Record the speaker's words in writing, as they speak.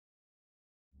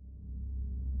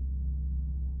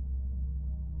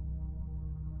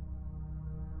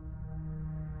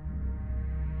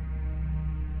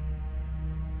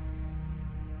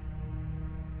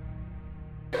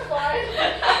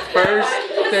first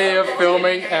day of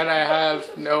filming and I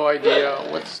have no idea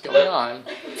what's going on.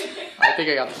 I think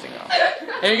I got this thing out.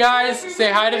 Hey guys,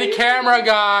 say hi to the camera,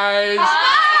 guys.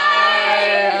 Hi.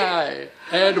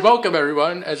 And welcome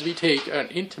everyone as we take an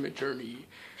intimate journey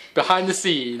behind the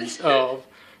scenes of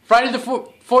Friday the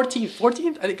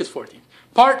 14th? I think it's 14th.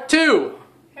 Part 2.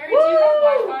 Harry, do you have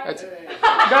Wi-Fi? That's it.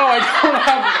 No, I don't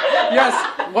have.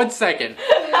 Yes, 1 second.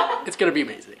 It's gonna be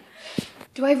amazing.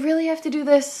 Do I really have to do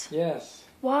this? Yes.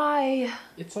 Why?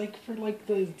 It's like for like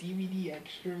the DVD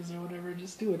extras or whatever,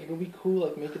 just do it. It'll be cool,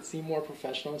 like make it seem more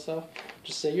professional and stuff.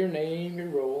 Just say your name, your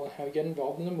role, and how you get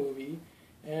involved in the movie,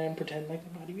 and pretend like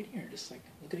I'm not even here. Just like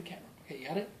look at the camera. Okay, you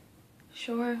got it?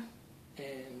 Sure.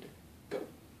 And go.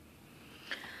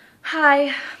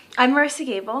 Hi, I'm Marissa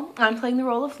Gable. I'm playing the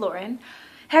role of Lauren.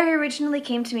 Harry originally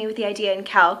came to me with the idea in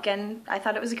calc, and I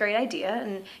thought it was a great idea,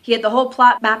 and he had the whole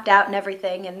plot mapped out and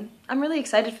everything, and I'm really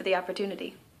excited for the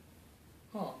opportunity.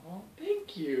 Oh, well,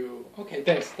 thank you. Okay,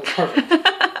 thanks. That's perfect.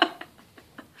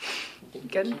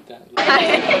 Good.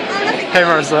 Hey,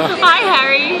 Marissa. Hi,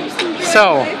 Harry.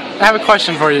 So, I have a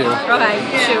question for you. Okay,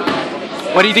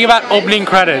 shoot. What do you think about opening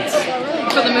credits?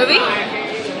 For the movie?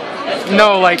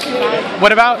 No, like,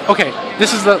 what about, okay,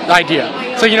 this is the idea.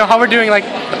 So you know how we're doing like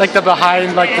the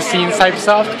behind like the scenes type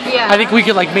stuff? Yeah. I think we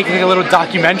could like make like a little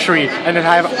documentary and then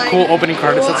have cool opening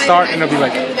credits that start and it'll be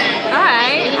like.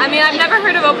 Alright. I mean, I've never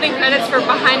heard of opening credits for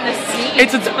behind the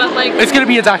scenes. But like. It's gonna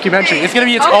be a documentary. It's gonna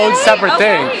be its own separate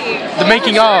thing. The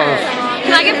making of.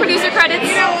 Can I get producer credits?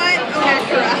 You know what?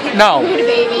 Okay. No.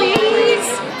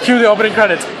 Please. Cue the opening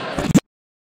credits.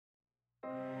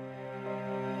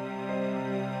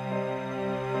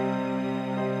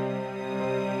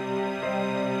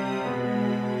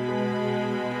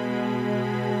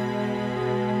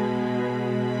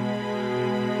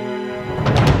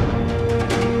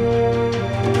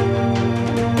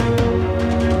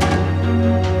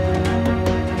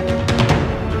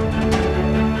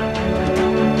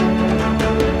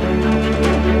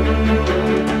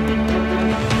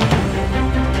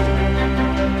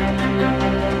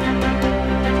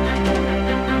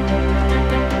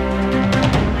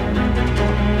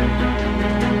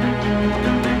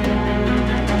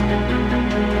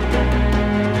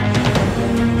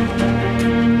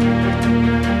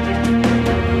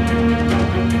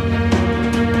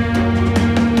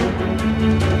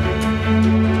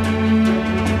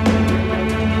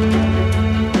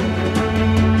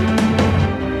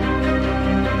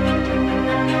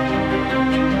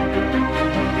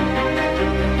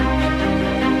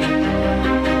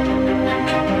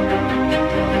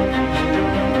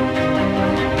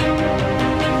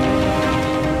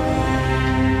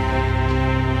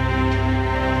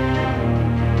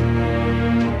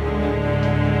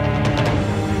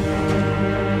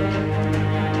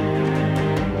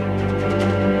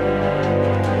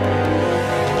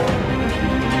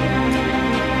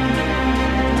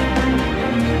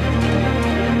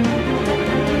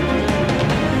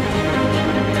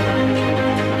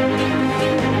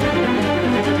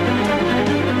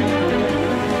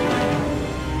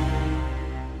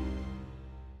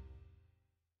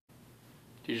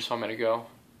 Do you just want me to go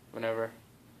whenever?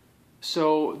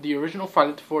 So the original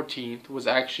Friday the 14th was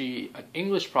actually an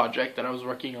English project that I was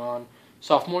working on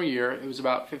sophomore year. It was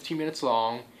about 15 minutes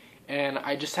long, and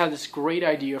I just had this great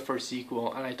idea for a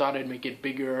sequel, and I thought I'd make it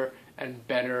bigger and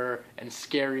better and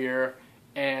scarier.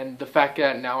 And the fact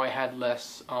that now I had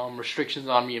less restrictions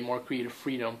on me and more creative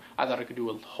freedom, I thought I could do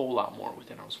a whole lot more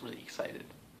with it. I was really excited.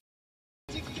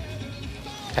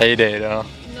 Hey Data.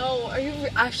 No, are you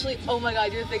actually? Oh my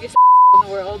god, you're the biggest asshole in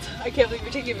the world. I can't believe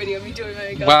you're taking a video of me doing my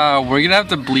makeup. Wow, we're gonna have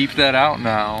to bleep that out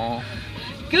now.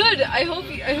 Good. I hope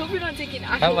you're not taking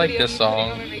actual I like video this of me putting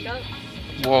song. on my makeup.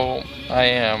 Well, I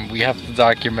am. We have to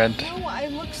document. No, I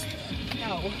look.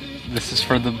 No. This is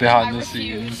for the behind I the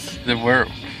refuse. scenes. That we're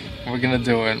gonna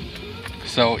do it.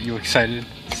 So, you excited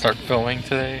to start filming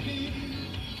today?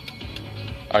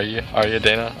 Are you? Are you,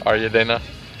 Dana? Are you, Dana?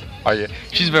 Are you?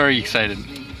 She's very excited.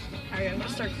 Alright, I'm gonna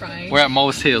start crying. We're at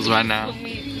Morris Hills right now.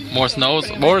 Morris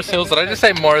Hills? Did I just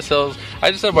say Morris Hills?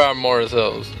 I just said we're at Morris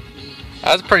Hills.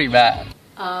 That's pretty bad.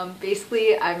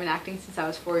 Basically, I've been acting since I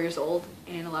was 4 years old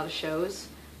in a lot of shows,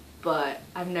 but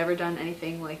I've never done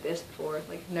anything like this before.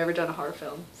 Like, never done a horror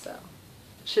film, so it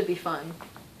should be fun.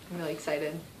 I'm really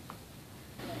excited.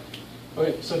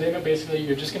 Okay, so Dana, basically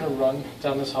you're just gonna run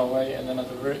down this hallway, and then at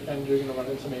the very end you're gonna run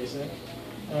into Mason.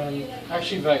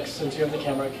 Actually, Vex, since you have the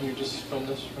camera, can you just film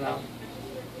this for now?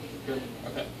 Good.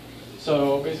 Okay.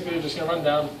 So basically, you're just gonna run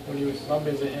down. When you bump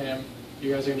into him,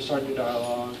 you guys are gonna start your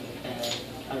dialogue and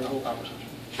have a whole conversation.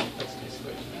 That's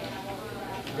basically it.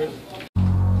 Good.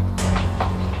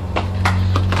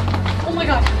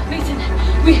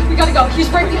 We gotta go. He's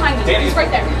right behind us. Danny. He's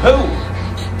right there.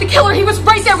 Who? The killer, he was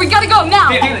right there. We gotta go now.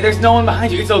 Danny, there's no one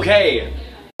behind you. It's okay.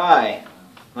 Hi,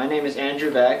 my name is Andrew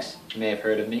Vex. You may have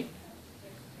heard of me.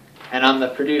 And I'm the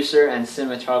producer and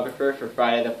cinematographer for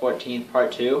Friday the 14th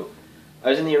Part 2. I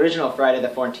was in the original Friday the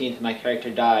 14th and my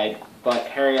character died, but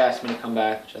Harry asked me to come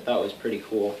back, which I thought was pretty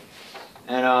cool.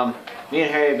 And me and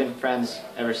Harry have been friends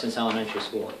ever since elementary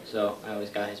school, so I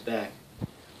always got his back.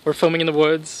 We're filming in the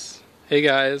woods. Hey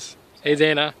guys. Hey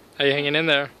Dana. How you hanging in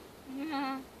there?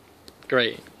 Yeah.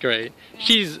 Great, great.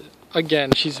 She's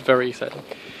very excited.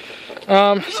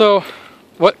 So,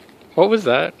 what was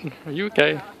that? Are you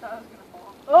okay?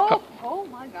 Oh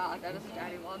my god, that is a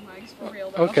daddy long legs for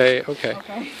real though. Okay.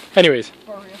 Anyways,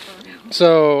 For real.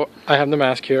 so I have the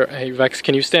mask here. Hey Vex,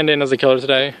 can you stand in as the killer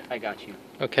today? I got you.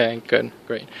 Okay, good,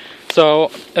 great. So,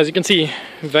 as you can see,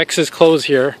 Vex's clothes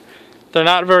here, they're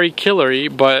not very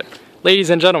killery, but ladies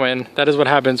and gentlemen, that is what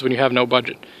happens when you have no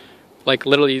budget. Like,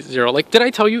 literally zero. Like, did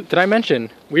I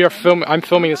mention, I'm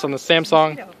filming this on the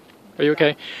Samsung. Are you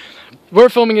okay? We're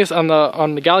filming this on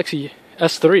the Galaxy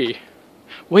S3.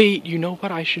 Wait, you know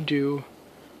what I should do?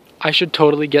 I should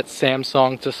totally get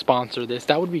Samsung to sponsor this.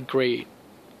 That would be great.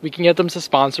 We can get them to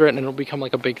sponsor it and it'll become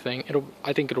like a big thing.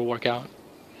 I think it'll work out.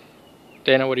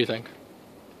 Dana, what do you think?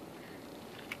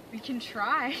 We can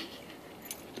try.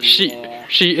 She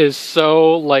is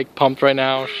so like pumped right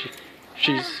now.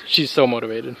 She's so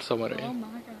motivated, so motivated. Oh my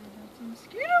god, that's a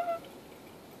mosquito.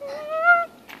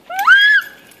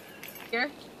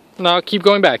 Here? No, keep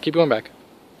going back. Keep going.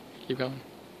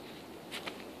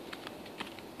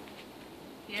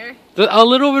 Here? A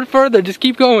little bit further. Just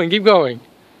keep going.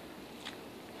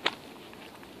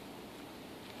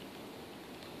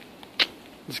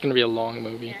 It's gonna be a long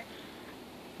movie. Here.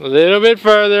 A little bit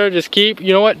further. Just keep.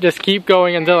 You know what? Just keep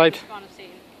going until I. Spawn of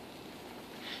Satan.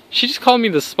 She just called me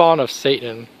the spawn of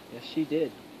Satan. Yes, she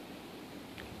did.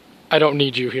 I don't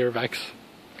need you here, Vex.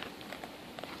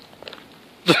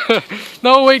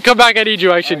 No, wait, come back. I need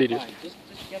you. I actually need you. Just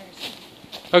get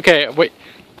her. Okay, wait.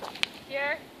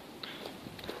 Here?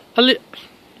 A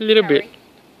little bit.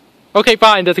 Okay,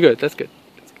 fine. That's good.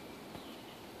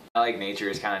 I like nature.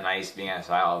 It's kind of nice being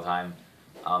outside all the time.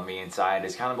 Being inside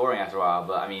is kind of boring after a while,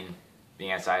 but I mean,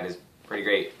 being outside is pretty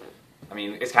great. I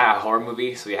mean, it's kind of a horror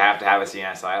movie, so you have to have a scene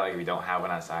outside. Like, if you don't have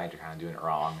one outside, you're kind of doing it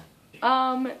wrong.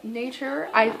 Nature,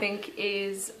 I think,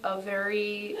 is a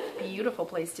very beautiful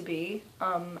place to be.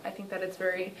 I think that it's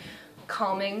very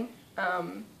calming,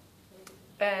 and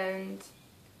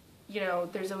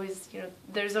there's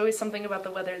always something about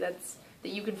the weather that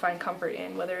you can find comfort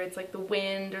in, whether it's like the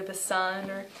wind or the sun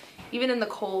or even in the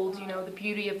cold. The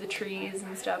beauty of the trees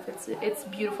and stuff. It's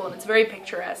beautiful and it's very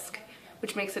picturesque,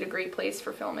 which makes it a great place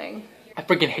for filming. I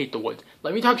freaking hate the woods.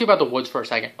 Let me talk to you about the woods for a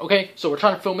second, okay? So we're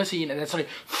trying to film a scene and then suddenly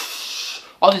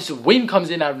all this wind comes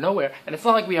in out of nowhere, and it's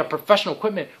not like we have professional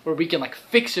equipment where we can like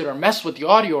fix it or mess with the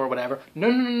audio or whatever.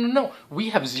 No. We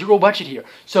have zero budget here.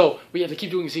 So we have to keep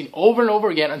doing the scene over and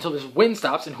over again until this wind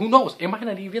stops, and who knows, it might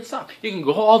not even stop. You can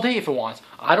go all day if it wants.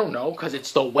 I don't know, because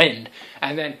it's the wind.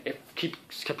 And then it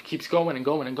keeps going and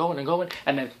going,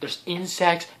 and then there's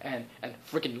insects and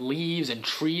freaking leaves and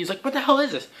trees. Like, what the hell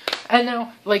is this? And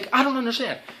now, like, I don't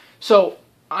understand. So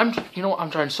I'm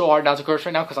trying so hard not to curse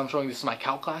right now because I'm showing this in my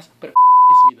calc class, but it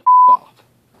pisses me the off.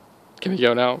 Can we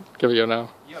go now?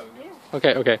 Yo.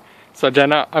 Okay. So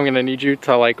Jenna, I'm gonna need you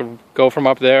to like go from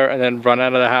up there and then run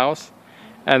out of the house,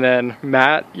 and then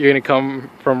Matt, you're gonna come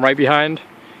from right behind,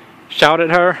 shout at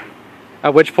her,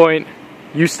 at which point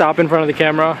you stop in front of the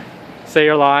camera, say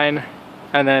your line,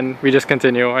 and then we just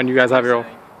continue, and you guys have your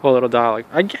whole little dialogue.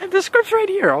 I get the script's right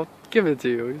here. I'll give it to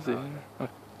you. You see.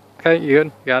 Okay, you good?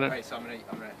 You got it? Alright, so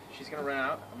she's gonna run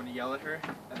out, I'm gonna yell at her,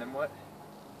 and then what?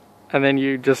 And then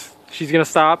she's gonna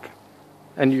stop,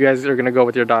 and you guys are gonna go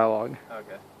with your dialogue.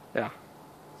 Okay. Yeah.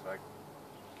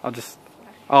 So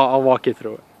I'll walk you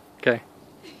through it. Okay.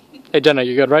 Hey Jenna,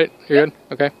 you good, right? You're good?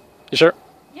 Okay. You sure?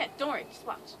 Yeah, don't worry, just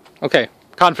watch. Okay.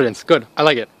 Confidence. Good. I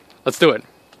like it. Let's do it.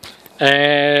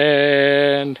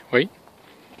 And wait.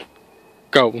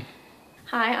 Go.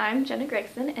 Hi, I'm Jenna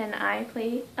Gregson, and I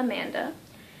play Amanda.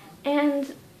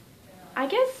 And I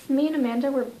guess me and Amanda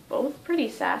were both pretty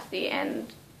sassy,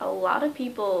 and a lot of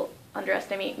people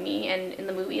underestimate me, and in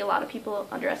the movie a lot of people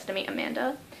underestimate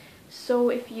Amanda. So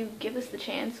if you give us the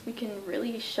chance, we can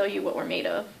really show you what we're made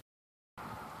of.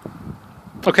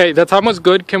 Okay, that time was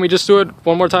good. Can we just do it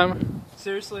one more time?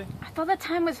 seriously? I thought that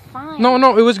time was fine.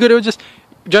 No, it was good. It was just,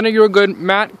 Jenna, you were good.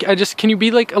 Matt, can you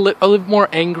be like a little more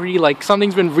angry? Like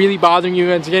something's been really bothering you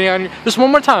and it's getting on you. Just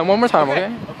one more time,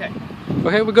 okay? Okay.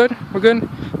 Okay, we're good?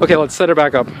 Okay, let's set her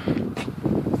back up.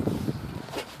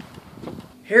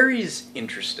 Harry's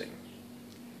interesting.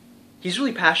 He's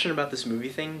really passionate about this movie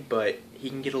thing, but he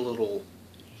can get a little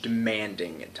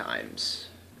demanding at times.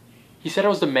 He said I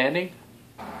was demanding?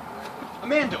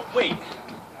 Amanda, wait.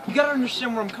 You gotta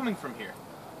understand where I'm coming from here.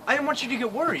 I didn't want you to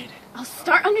get worried. I'll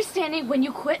start understanding when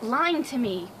you quit lying to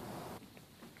me.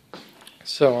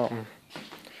 So,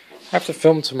 I have to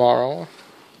film tomorrow,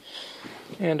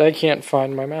 and I can't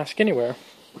find my mask anywhere.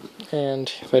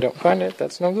 And if I don't find it,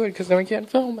 that's no good, because then we can't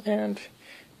film, and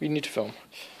we need to film.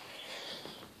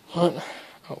 What?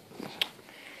 Oh.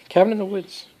 Cabin in the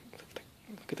Woods.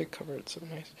 Look at the cover, it's so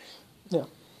nice. Yeah.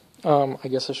 I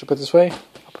guess I should put it this way.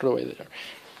 I'll put it away there.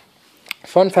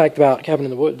 Fun fact about Cabin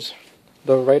in the Woods.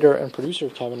 The writer and producer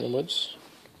of Cabin in the Woods,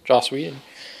 Joss Whedon,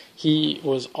 he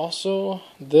was also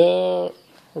the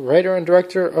writer and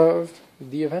director of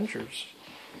The Avengers.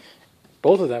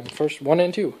 Both of them, first 1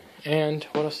 and 2. And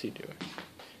what else did he do?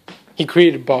 He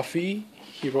created Buffy.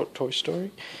 He wrote Toy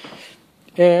Story.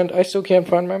 And I still can't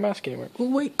find my mask anywhere.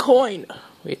 Oh, wait, coin!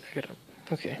 Wait, I gotta...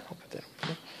 Okay, I'll put that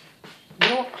over. You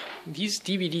know, these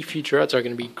DVD featurettes are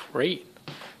gonna be great.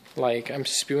 Like, I'm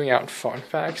spewing out fun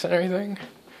facts and everything.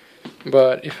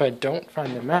 But if I don't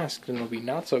find the mask, then it'll be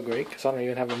not so great, because I don't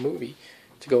even have a movie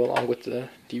to go along with the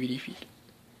DVD feed.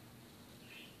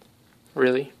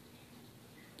 Really?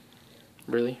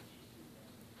 Really?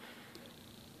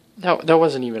 That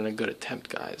wasn't even a good attempt,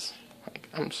 guys. Like,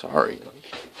 I'm sorry.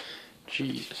 Like,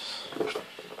 jeez.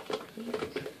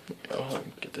 Oh, let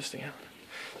me get this thing out.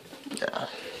 Yeah.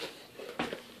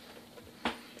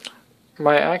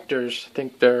 My actors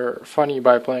think they're funny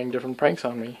by playing different pranks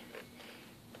on me.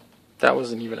 That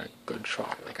wasn't even a good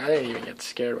shot. Like, I didn't even get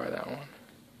scared by that one.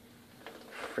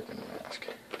 Freaking mask.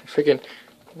 Freaking,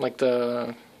 like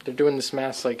they're doing this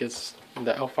mask like it's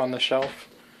the elf on the shelf.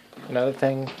 Another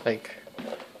thing, like,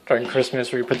 during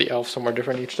Christmas where you put the elf somewhere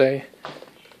different each day.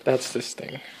 That's this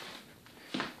thing.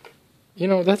 You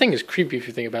know, that thing is creepy if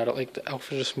you think about it. Like, the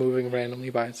elf is just moving randomly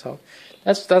by itself.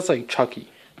 That's like Chucky.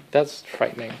 That's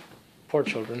frightening. Poor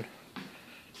children.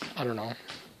 I don't know.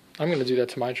 I'm gonna do that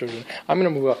to my children. I'm gonna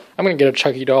move up. I'm gonna get a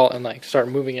Chucky doll and, like, start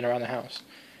moving it around the house.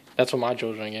 That's what my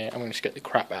children are getting. I'm gonna scare the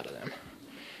crap out of them.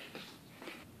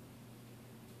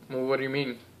 Well, what do you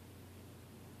mean?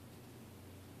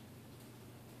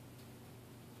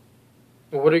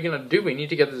 Well, what are you gonna do? We need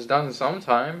to get this done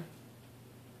sometime.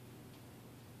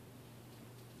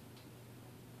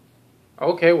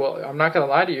 Okay, well, I'm not gonna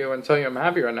lie to you and tell you I'm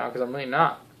happy right now, because I'm really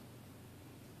not.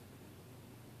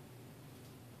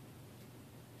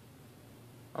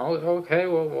 Oh, okay,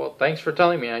 well, thanks for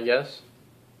telling me, I guess.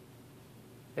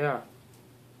 Yeah.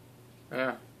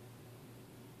 Yeah.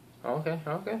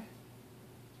 Okay.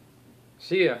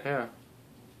 See ya, yeah.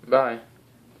 Bye.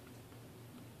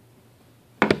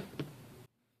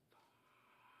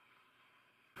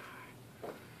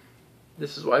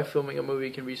 This is why filming a movie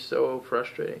can be so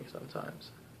frustrating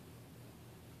sometimes.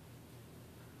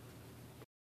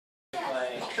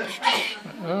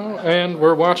 Oh, and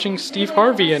we're watching Steve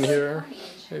Harvey in here.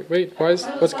 Hey, wait, what's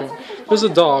going on? There's a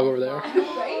dog over there.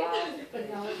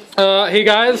 Hey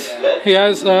guys,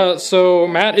 so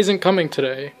Matt isn't coming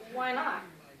today. Why not?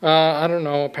 I don't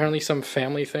know, apparently some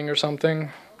family thing or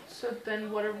something. So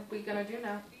then what are we gonna do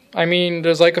now? I mean,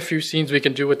 there's like a few scenes we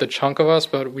can do with the chunk of us,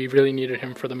 but we really needed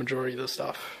him for the majority of the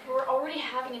stuff. We're already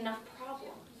having enough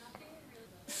problems.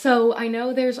 So I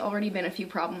know there's already been a few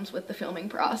problems with the filming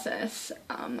process.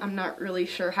 I'm not really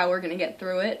sure how we're gonna get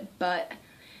through it, but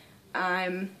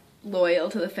I'm loyal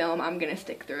to the film. I'm gonna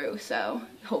stick through, so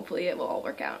hopefully it will all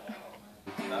work out.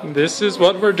 This is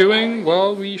what we're doing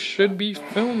while we should be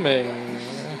filming.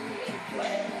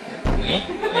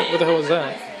 What the hell was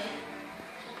that?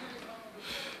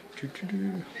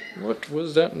 What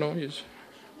was that noise?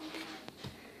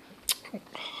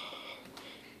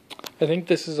 I think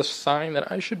this is a sign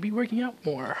that I should be working out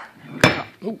more.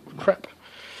 Oh, crap.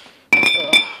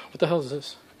 What the hell is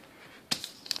this?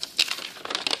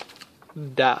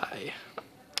 Die.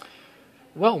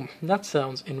 Well, that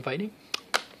sounds inviting.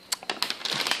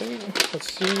 Okay,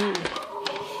 let's see.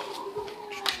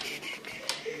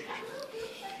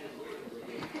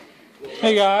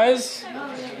 Hey guys,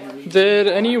 did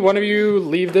any one of you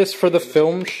leave this for the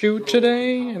film shoot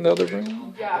today in the other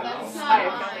room? Yeah, that's I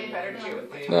have nothing better to do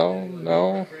with it.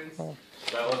 No. Oh.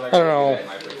 I don't know.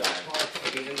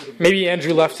 Maybe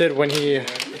Andrew left it when he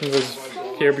was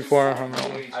here before. I don't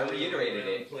know. I reiterated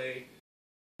it.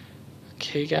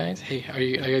 Okay, guys. Hey, are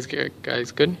you guys good?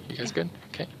 You guys good?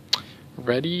 Okay.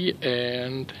 Ready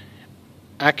and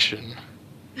action.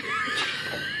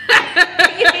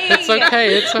 It's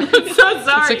okay. It's okay. I'm so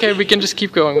sorry. It's okay. We can just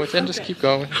keep going with it. Just keep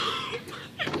going.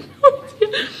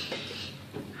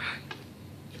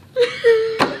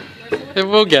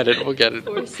 We'll get it. We'll get it.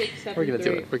 4, 6, 7, We're gonna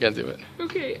do 3. it. We're gonna do it.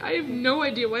 Okay, I have no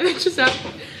idea why that just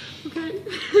happened. Okay.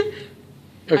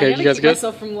 Okay, you guys good?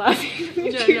 myself from laughing.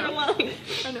 Yeah, no.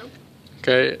 I know.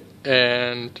 Okay,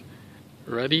 and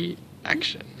ready,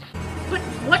 action. But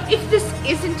what if this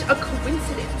isn't a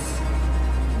coincidence?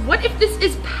 What if this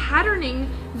is patterning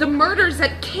the murders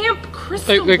at Camp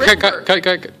Crystal Wait, River?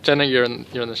 cut. Jenna, you're in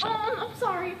the shot. I'm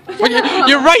sorry. Wait,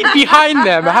 you're right behind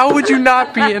them. How would you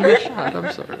not be in the shot?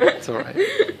 I'm sorry. It's all right.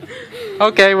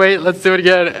 Okay, wait. Let's do it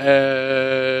again.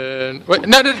 And wait,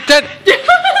 no, Jen.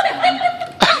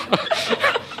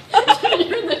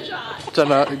 You're in the shot.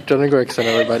 Jenna, go extend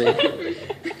everybody.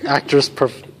 Actress,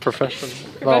 professional.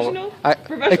 Professional?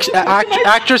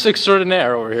 Actress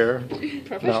extraordinaire over here.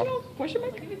 Professional? No. Question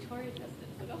mark?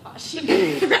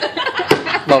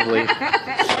 Lovely.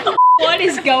 What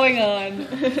is going on?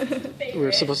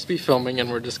 We're supposed to be filming and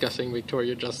we're discussing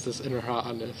Victoria Justice and her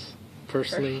hotness.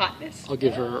 Personally, I'll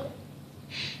give her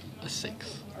a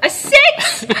 6. A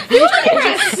 6?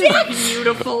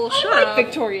 Beautiful. I like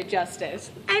Victoria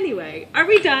Justice. Anyway, are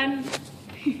we done?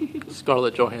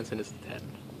 Scarlett Johansson is 10.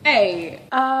 Hey.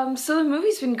 So the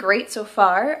movie's been great so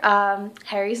far.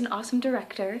 Harry's an awesome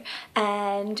director,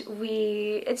 and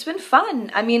it's been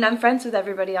fun. I mean, I'm friends with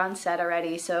everybody on set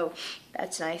already, so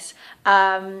that's nice.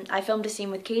 I filmed a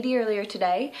scene with Katie earlier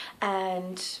today,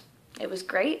 and it was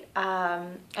great. I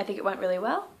think it went really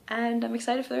well, and I'm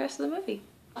excited for the rest of the movie.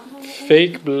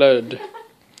 Fake blood.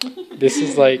 This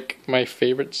is like my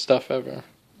favorite stuff ever.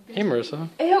 Hey, Marissa.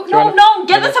 Ew, no,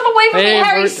 get this stuff away from me,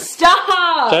 Harry.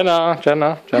 Stop.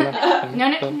 Jenna.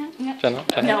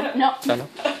 No.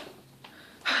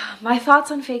 My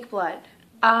thoughts on fake blood.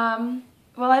 Well,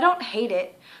 I don't hate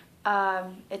it.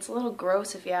 It's a little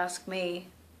gross if you ask me.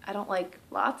 I don't like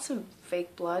lots of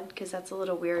fake blood because that's a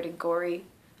little weird and gory.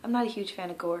 I'm not a huge fan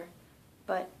of gore,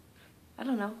 but I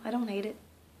don't know. I don't hate it.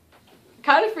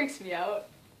 Kind of freaks me out.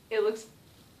 It looks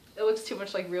too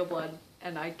much like real blood,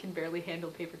 and I can barely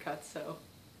handle paper cuts, so.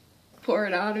 Pour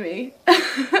it on me.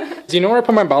 Do you know where I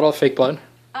put my bottle of fake blood?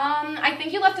 I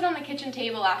think you left it on the kitchen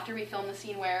table after we filmed the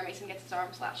scene where Mason gets his arm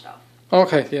slashed off.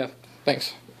 Okay, yeah,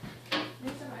 thanks.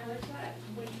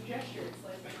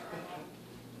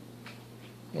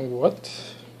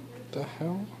 What the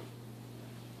hell?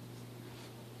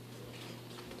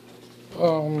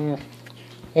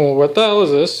 What the hell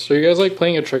is this? Are you guys like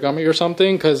playing a trick on me or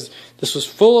something? Because this was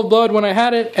full of blood when I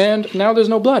had it, and now there's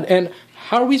no blood. And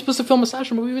how are we supposed to film a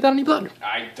slasher movie without any blood?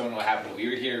 I don't know what happened. We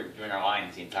were here doing our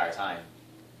lines the entire time.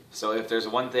 So if there's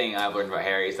one thing I've learned about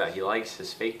Harry is that he likes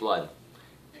his fake blood.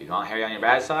 If you don't want Harry on your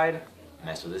bad side,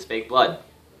 mess with his fake blood.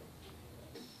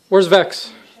 Where's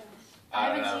Vex? I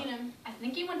haven't seen him. I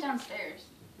think he went downstairs.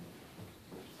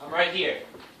 I'm right here.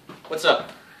 What's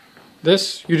up?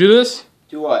 This? You do this?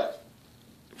 Do what?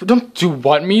 Don't do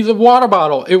what? Me? The water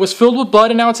bottle. It was filled with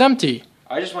blood and now it's empty.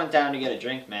 I just went down to get a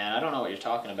drink, man. I don't know what you're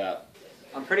talking about.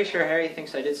 I'm pretty sure Harry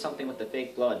thinks I did something with the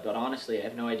fake blood, but honestly, I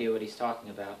have no idea what he's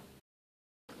talking about.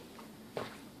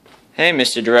 Hey,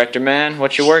 Mr. Director Man,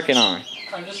 what you working on?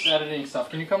 I'm just editing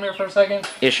stuff. Can you come here for a second?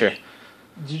 Yeah, sure.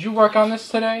 Did you work on this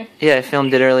today? Yeah, I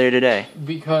filmed it earlier today.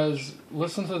 Because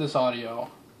listen to this audio.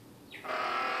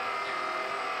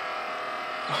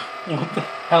 What the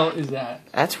hell is that?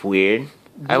 That's weird.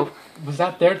 Was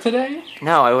that there today?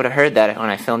 No, I would have heard that when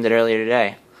I filmed it earlier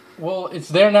today. Well, it's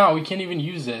there now. We can't even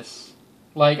use this.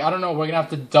 Like, I don't know. We're going to have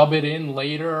to dub it in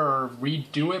later or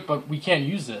redo it, but we can't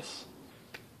use this.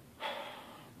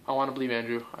 I want to believe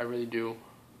Andrew. I really do.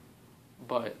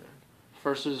 But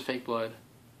first there's fake blood.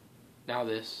 Now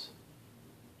this.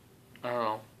 I don't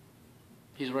know.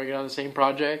 He's working on the same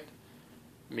project.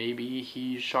 Maybe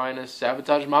he's trying to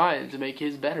sabotage mine to make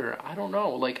his better. I don't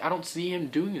know. Like, I don't see him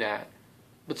doing that.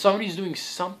 But somebody's doing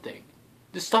something.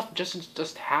 This stuff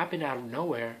just happened out of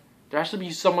nowhere. There has to be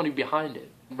somebody behind it.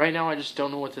 Right now, I just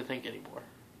don't know what to think anymore.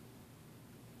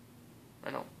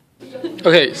 I know.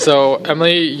 Okay, so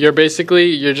Emily, you're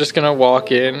just gonna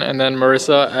walk in, and then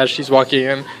Marissa, as she's walking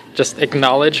in, just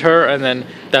acknowledge her, and then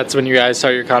that's when you guys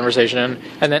start your conversation.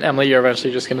 And then Emily, you're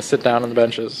eventually just gonna sit down on the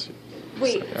benches.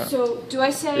 Wait, so do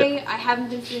I say I haven't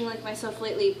been feeling like myself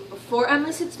lately before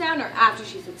Emily sits down or after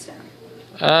she sits down?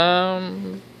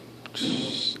 And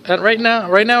right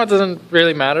now it doesn't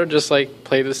really matter. Just like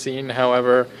play the scene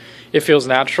however it feels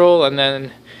natural, and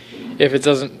then if it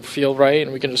doesn't feel right,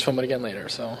 and we can just film it again later.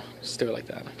 So just do it like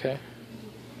that, okay?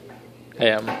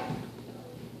 Hey,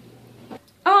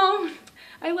 Oh,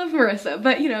 I love Marissa,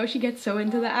 but you know, she gets so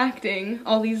into the acting,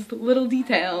 all these little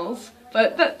details.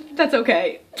 But that's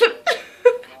okay.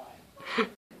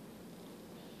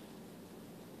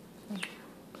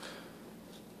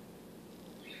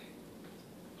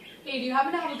 Hey, do you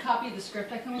happen to have a copy of the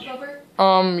script I can look over?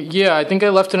 Yeah, I think I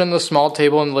left it in the small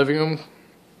table in the living room.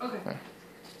 Okay.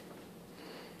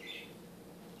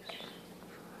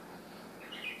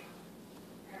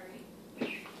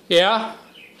 Yeah?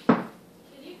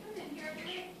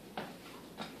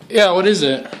 Yeah, what is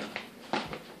it?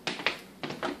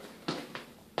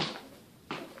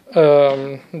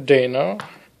 Dana,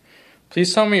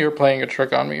 please tell me you're playing a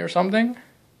trick on me or something.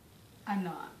 I'm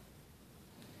not.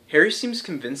 Harry seems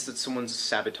convinced that someone's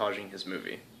sabotaging his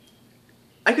movie.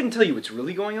 I couldn't tell you what's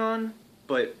really going on,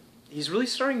 but he's really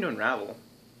starting to unravel.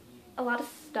 A lot of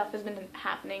stuff has been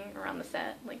happening around the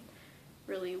set, like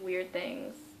really weird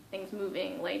things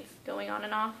moving, lights going on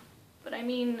and off. But I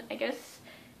mean, I guess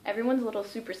everyone's a little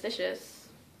superstitious.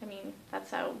 I mean,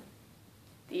 that's how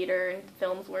theater and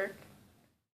films work.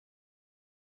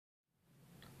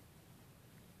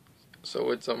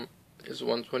 So it's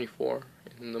 1:24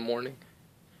 in the morning,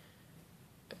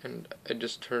 and I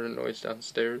just heard a noise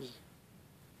downstairs,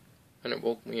 and it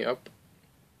woke me up.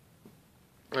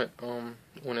 When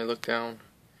I looked down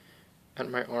at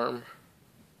my arm,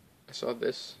 I saw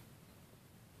this.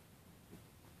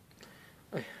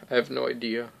 I have no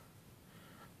idea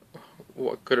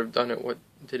what could have done it, what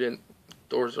didn't.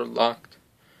 Doors are locked.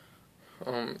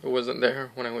 It wasn't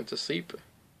there when I went to sleep,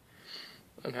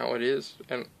 and how it is,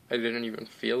 and I didn't even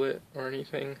feel it or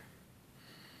anything.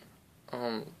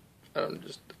 I'm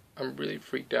really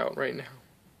freaked out right now.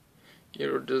 You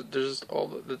know, there's just all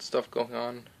that stuff going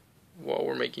on while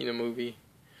we're making a movie,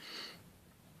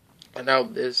 and now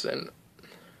this, and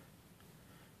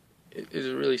it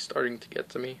is really starting to get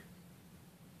to me.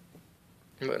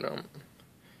 But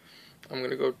I'm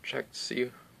gonna go check to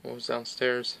see what was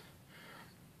downstairs.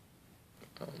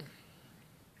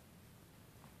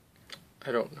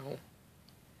 I don't know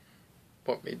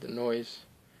what made the noise,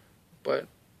 but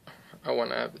I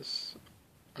want to have this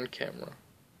on camera.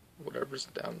 Whatever's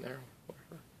down there,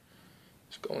 whatever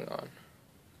is going on.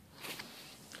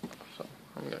 So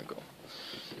I'm gonna go,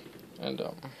 and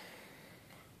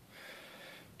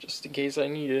just in case I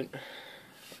need it,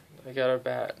 I got a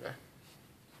bat,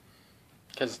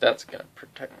 because that's gonna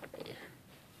protect me.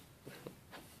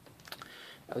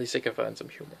 At least I can find some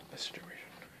humor in this situation.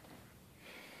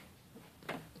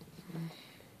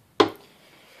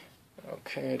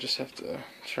 Okay, I just have to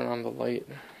turn on the light.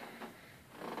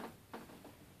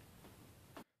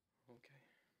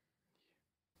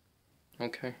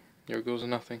 Okay, here goes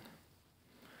nothing.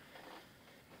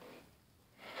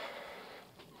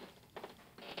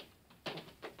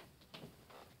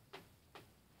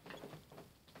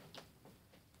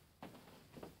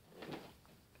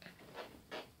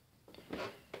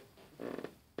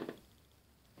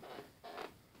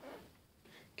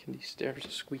 Can these stairs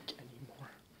squeak anymore?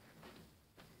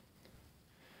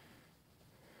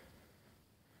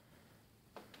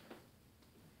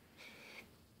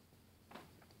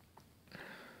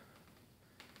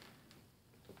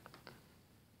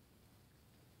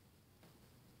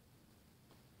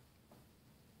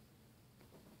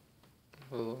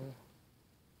 Hello?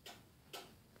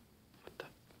 What the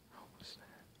hell was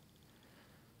that?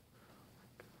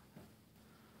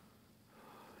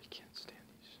 I can't stand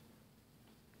these.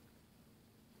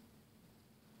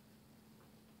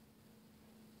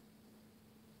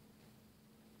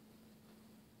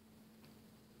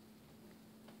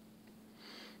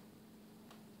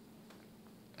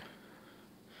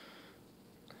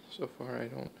 So far I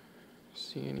don't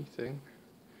see anything.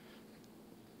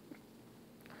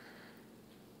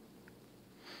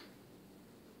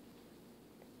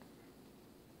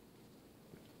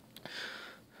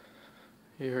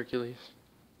 Hey Hercules.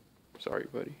 Sorry,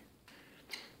 buddy.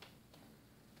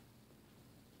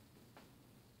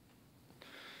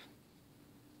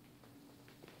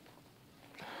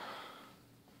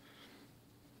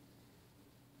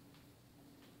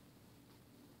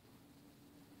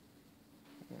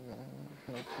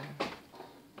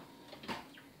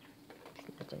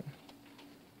 Okay.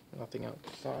 Nothing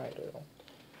outside, I don't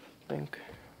think.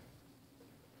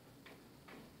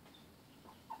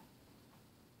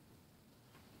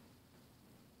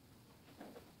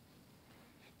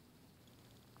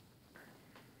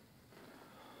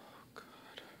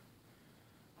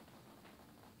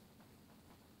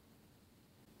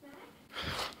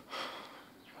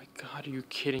 God, are you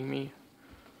kidding me?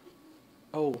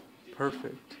 Oh,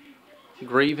 perfect.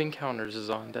 Grave Encounters is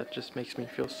on. That just makes me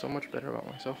feel so much better about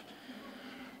myself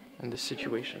and this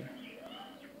situation.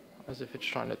 As if it's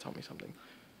trying to tell me something.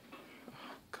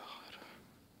 Oh, God.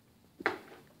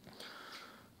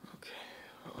 Okay.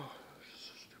 Oh, this is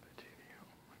so stupid TV. Oh,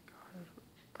 my God.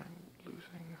 I'm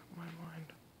losing my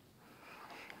mind.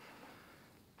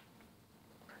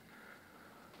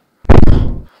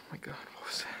 god, what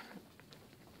was that?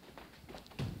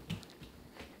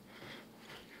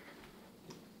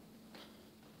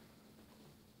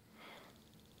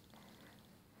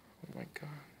 Oh my god.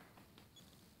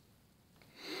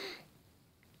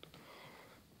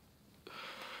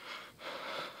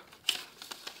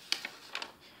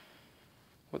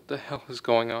 What the hell is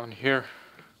going on here?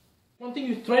 One thing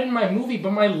you threatened my movie,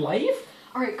 but my life?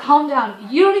 Alright, calm down.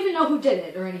 You don't even know who did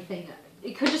it or anything.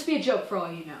 It could just be a joke for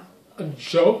all you know. A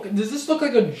joke? Does this look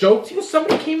like a joke to you?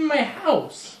 Somebody came in my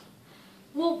house.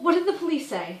 Well, what did the police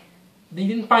say? They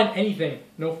didn't find anything.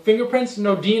 No fingerprints,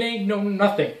 no DNA, no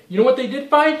nothing. You know what they did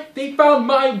find? They found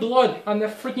my blood on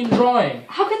that freaking drawing.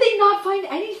 How could they not find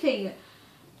anything?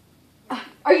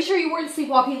 Are you sure you weren't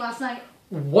sleepwalking last night?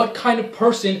 What kind of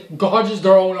person gouges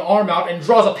their own arm out and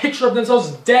draws a picture of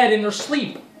themselves dead in their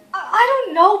sleep? I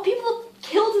don't know. People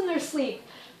killed in their sleep.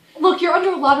 Look, you're under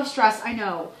a lot of stress, I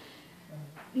know.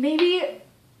 Maybe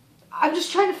I'm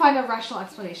just trying to find a rational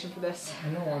explanation for this. I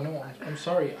know. I'm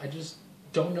sorry. I just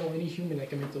don't know any human that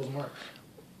can make those marks.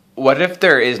 What if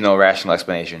there is no rational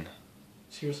explanation?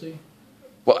 Seriously?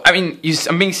 Well, I mean,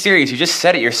 I'm being serious. You just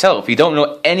said it yourself. You don't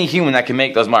know any human that can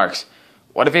make those marks.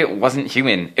 What if it wasn't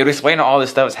human? It would explain all this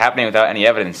stuff is happening without any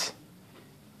evidence.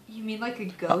 You mean like a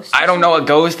ghost? I don't know, a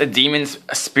ghost, a demon,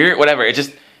 a spirit, whatever. It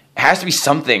has to be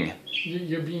something.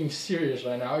 You're being serious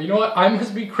right now. You know what? I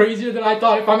must be crazier than I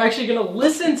thought if I'm actually gonna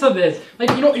listen to this. Like,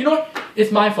 you know what?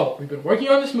 It's my fault. We've been working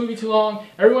on this movie too long.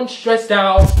 Everyone's stressed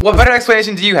out. What better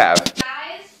explanation do you have?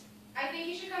 Guys, I think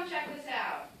you should come check this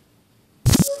out.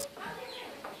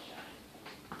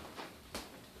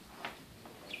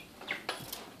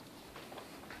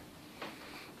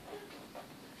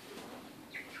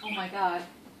 Oh my god.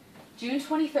 June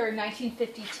 23rd,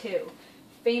 1952.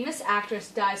 Famous actress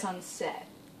dies on set.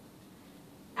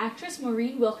 Actress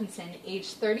Maureen Wilkinson,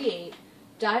 aged 38,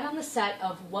 died on the set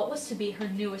of what was to be her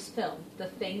newest film, The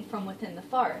Thing from Within the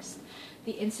Forest.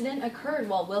 The incident occurred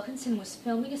while Wilkinson was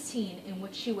filming a scene in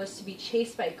which she was to be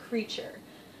chased by a creature.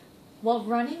 While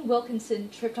running, Wilkinson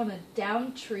tripped on a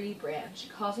downed tree branch,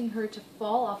 causing her to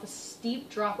fall off a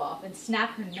steep drop-off and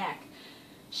snap her neck.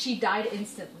 She died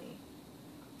instantly.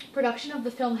 Production of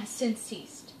the film has since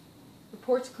ceased.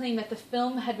 Reports claim that the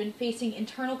film had been facing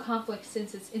internal conflict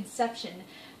since its inception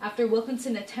after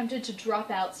Wilkinson attempted to drop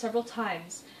out several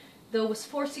times, though was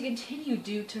forced to continue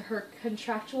due to her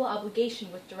contractual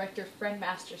obligation with director Fred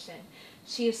Masterson.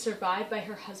 She is survived by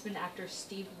her husband, actor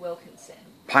Steve Wilkinson.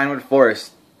 Pinewood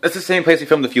Forest. That's the same place we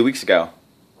filmed a few weeks ago.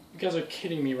 You guys are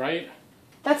kidding me, right?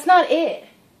 That's not it.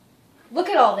 Look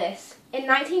at all this. In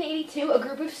 1982, a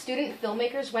group of student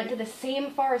filmmakers went to the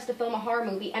same forest to film a horror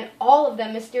movie, and all of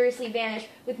them mysteriously vanished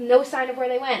with no sign of where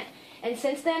they went. And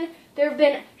since then, there have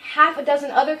been half a dozen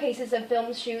other cases of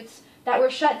film shoots that were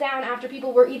shut down after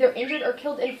people were either injured or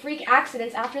killed in freak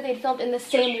accidents after they'd filmed in the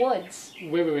same woods.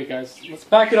 Wait, guys. Let's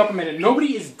back it up a minute.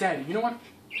 Nobody is dead. You know what?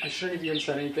 I shouldn't have even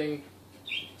said anything.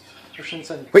 I shouldn't have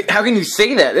said anything. Wait, how can you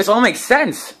say that? This all makes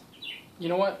sense. You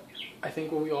know what? I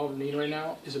think what we all need right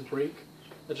now is a break.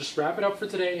 Let's just wrap it up for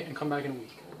today and come back in a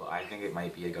week. Well, I think it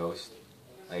might be a ghost.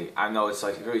 Like, I know it's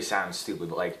like, it really sounds stupid,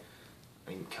 but like, I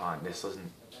mean, come on, this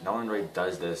doesn't, no one really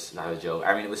does this as a joke.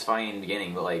 I mean, it was funny in the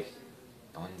beginning, but like,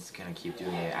 no one's gonna keep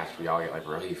doing it after we all get like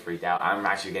really freaked out. I'm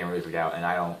actually getting really freaked out, and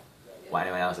I don't want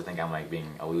anyone else to think I'm like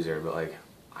being a loser, but like,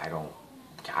 I don't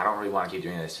really want to keep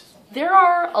doing this. There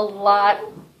are a lot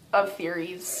of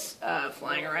theories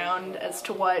flying around as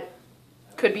to what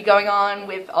could be going on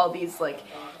with all these like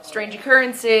strange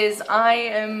occurrences. I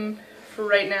am, for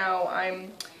right now,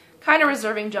 I'm kind of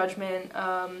reserving judgment.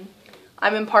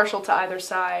 I'm impartial to either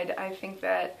side. I think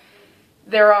that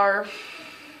there are,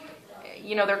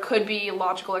 you know, there could be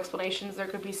logical explanations. There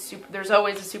could be there's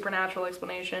always a supernatural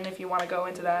explanation if you want to go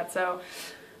into that. So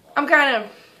I'm kind of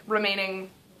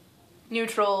remaining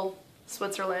neutral.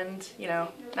 Switzerland, you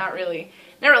know, not really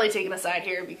taking a side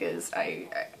here because I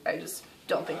just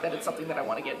don't think that it's something that I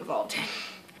want to get involved in.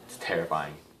 It's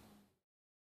terrifying.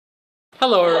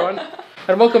 Hello everyone,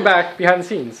 and welcome back behind the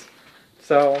scenes.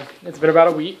 So, it's been about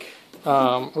a week.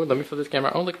 Oh, let me flip this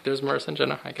camera. Oh look, there's Marissa and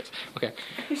Jenna, I guess. Okay,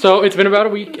 so it's been about a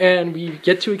week and we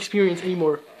get to experience any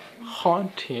more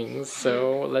hauntings.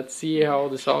 So, let's see how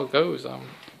this all goes. It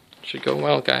should go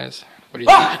well, guys. What do you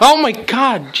think? Oh my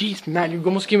god, jeez, Matt, you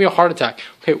almost gave me a heart attack.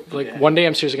 Okay, like one day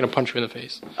I'm seriously gonna punch you in the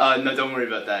face. No, don't worry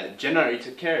about that. Jenna already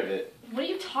took care of it. What are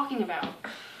you talking about?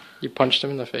 You punched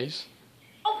him in the face?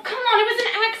 Oh, come on, it was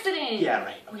an accident! Yeah,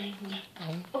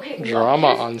 right. Okay, Drama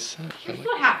on set. Here's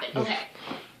what happened. Okay,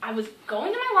 I was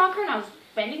going to my locker and I was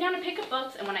bending down to pick up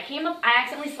books, and when I came up, I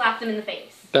accidentally slapped him in the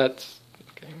face. That's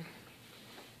okay.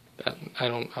 I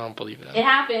don't believe that. It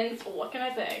happens. What can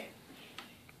I say?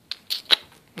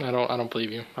 I don't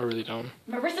believe you. I really don't.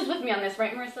 Marissa's with me on this,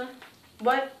 right, Marissa?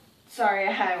 What? Sorry,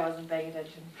 I wasn't paying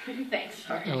attention. Thanks.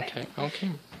 Sorry. Okay. Okay.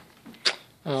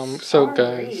 So Sorry.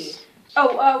 guys,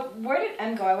 Oh, where did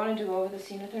Em go? I wanted to go over the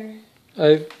scene with her.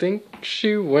 I think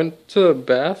she went to the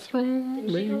bathroom.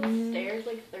 Did she go Maybe. upstairs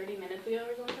like 30 minutes ago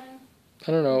or something?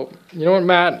 I don't know. You know what,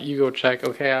 Matt? You go check.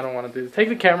 Okay, I don't want to do this. Take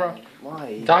the camera.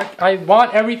 Why? I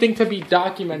want everything to be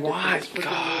documented. Why? For this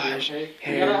freaking Gosh, movie,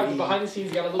 okay? You gotta have behind the scenes.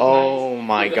 You gotta look Oh nice.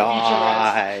 my Do the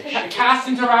gosh. featurettes, cast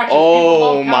interaction. Oh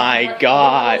People love my cast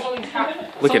God.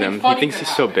 interaction. Look at him. Something He funny thinks could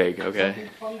he's so happen. big, okay? Something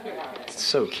funny could happen. It's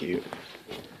so cute.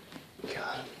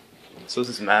 God. So this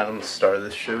is Matt. I'm the star of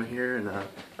this show here, and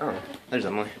oh, there's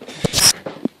Emily.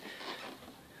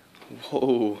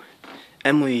 Whoa,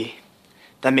 Emily,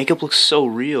 that makeup looks so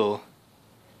real.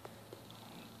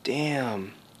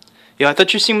 Damn. Yo, I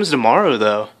thought your scene was tomorrow,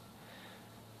 though.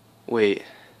 Wait.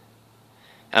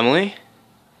 Emily?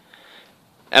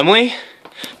 Emily?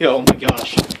 Yo, oh my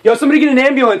gosh. Yo, somebody get an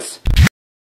ambulance!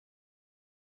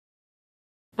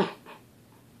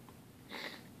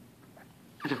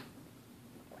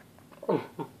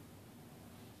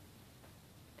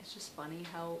 It's just funny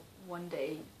how one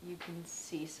day you can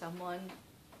see someone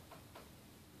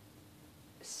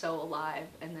so alive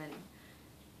and then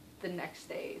the next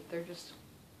day they're just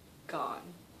gone.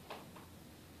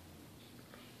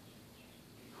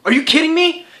 Are you kidding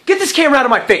me? Get this camera out of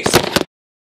my face!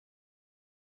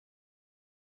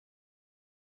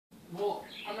 Well,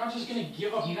 I'm not just gonna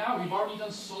give up now. We've already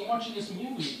done so much in this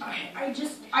movie. I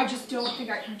just don't think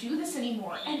I can do this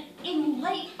anymore. And in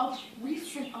light of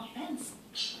recent events,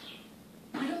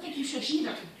 I don't think you should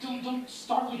either. Don't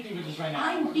start with me with this right now.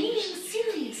 I'm being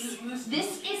serious.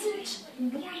 This isn't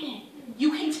normal.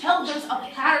 You can tell there's a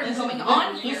pattern going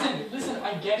on here. Listen,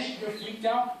 I get it. You're freaked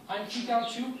out. I'm freaked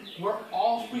out too. We're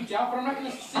all freaked out, but I'm not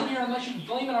gonna sit here and let you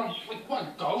blame it on, like,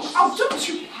 what, ghosts? Oh, don't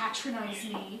you patronize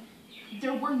me.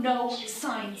 There were no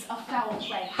signs of foul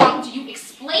play. How do you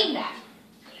explain that?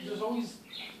 There's always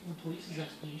the police's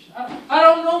explanation. I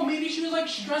don't know. Maybe she was, like,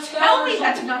 stressed out. Tell me or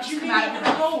that something. did not just You come maybe- out of your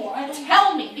mouth. No, I don't.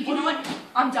 Tell me. You know what?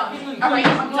 I'm done. Caitlin, Alright,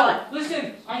 I'm no, done.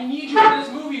 Listen, I need you for this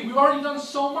movie. We've already done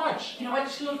so much. You know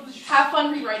what? Have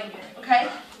fun rewriting it, okay?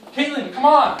 Caitlin, come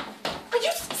on. Are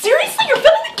you seriously? You're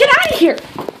filming it? Get out of here!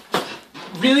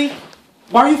 Really?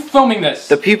 Why are you filming this?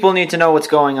 The people need to know what's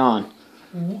going on.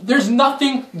 There's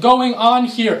nothing going on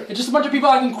here. It's just a bunch of people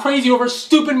acting crazy over a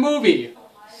stupid movie.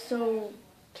 So,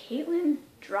 Caitlin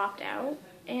dropped out,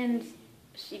 and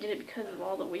she did it because of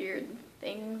all the weird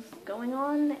things going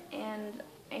on, and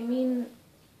I mean,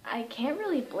 I can't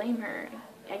really blame her.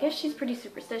 I guess she's pretty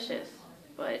superstitious,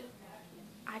 but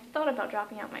I've thought about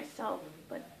dropping out myself,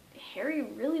 but Harry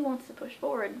really wants to push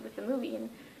forward with the movie, and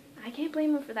I can't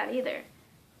blame him for that either.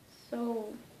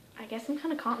 So, I guess I'm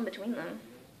kind of caught in between them.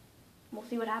 We'll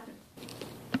see what happens.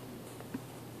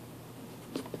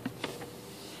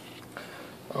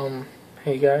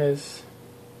 Hey guys,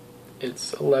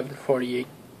 it's 11:48,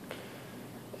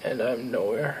 and I'm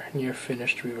nowhere near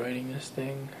finished rewriting this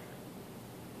thing.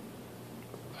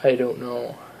 I don't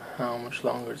know how much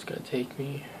longer it's gonna take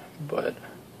me, but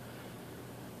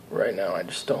right now I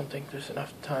just don't think there's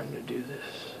enough time to do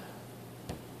this.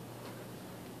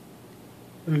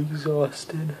 I'm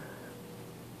exhausted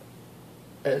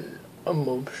and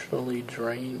emotionally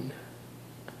drained,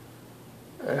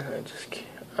 and I just can't,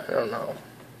 I don't know.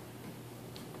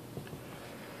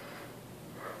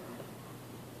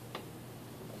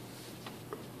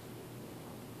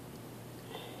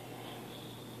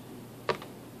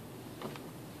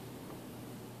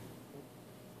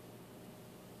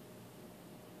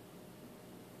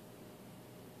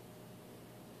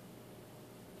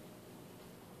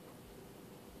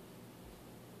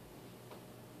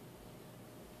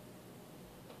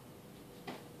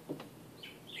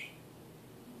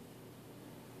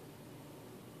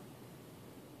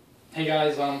 Hey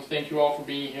guys, thank you all for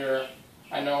being here.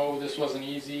 I know this wasn't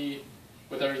easy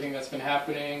with everything that's been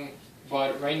happening,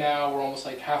 but right now we're almost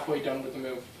like halfway done with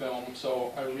the film,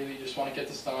 so I really just want to get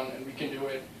this done and we can do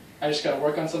it. I just gotta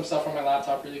work on some stuff on my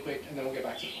laptop really quick and then we'll get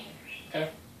back to filming. Okay?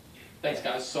 Thanks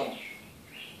guys so much.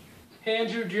 Hey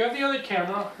Andrew, do you have the other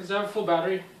camera? Does it have a full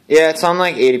battery? Yeah, it's on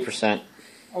like 80%.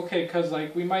 Okay, cause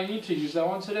like we might need to use that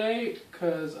one today,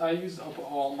 cause I used up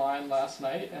all mine last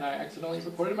night and I accidentally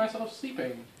recorded myself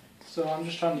sleeping. So I'm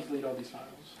just trying to delete all these files.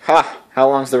 Ha! How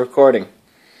long's the recording?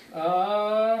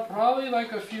 Probably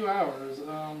like a few hours.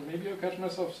 Maybe I'll catch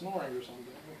myself snoring or something.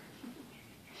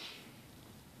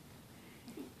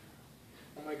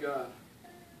 Oh my god.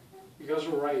 You guys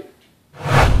were right.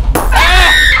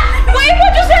 Wait,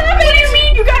 what just happened to me?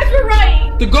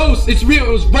 ghost. It's real. It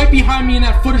was right behind me in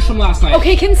that footage from last night.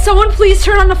 Okay, can someone please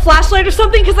turn on the flashlight or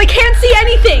something? Because I can't see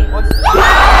anything. Okay, one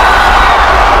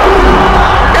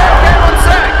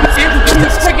sec. See if it's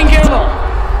this freaking camera.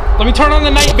 Let me turn on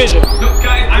the night vision. No,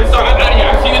 guys, I'm sorry. I'm out of here.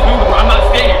 I've seen this movie before. I'm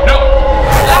not staying here. No.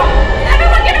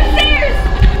 Everyone get upstairs!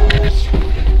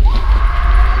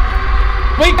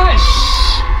 Wait, guys.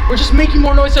 Shh. We're just making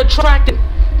more noise to attract it.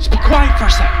 Just be quiet for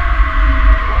a second.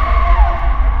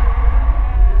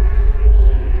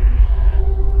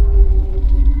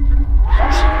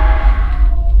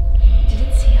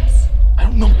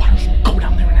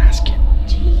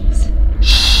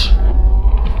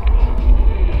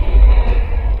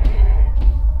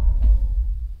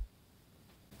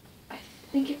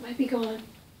 I think it might be gone.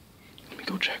 Let me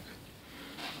go check.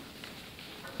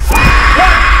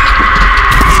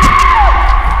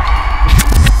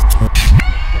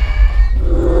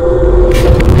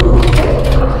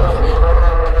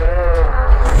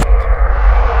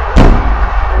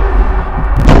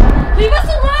 Leave us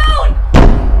alone!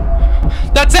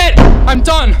 That's it! I'm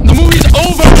done! The movie's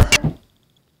over!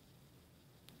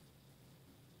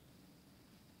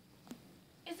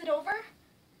 Is it over?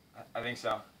 I think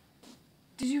so.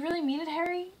 Did you really mean it,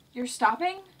 Harry? You're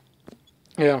stopping?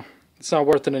 Yeah, it's not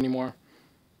worth it anymore.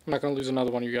 I'm not gonna lose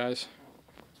another one of you guys.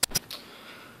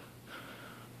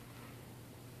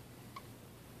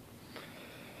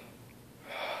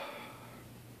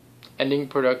 Ending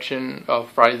production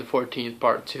of Friday the 14th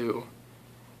Part 2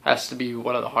 has to be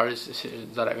one of the hardest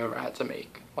decisions that I've ever had to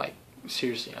make. Like,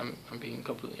 seriously, I'm being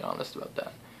completely honest about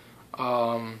that.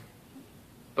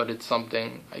 But it's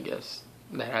something, I guess,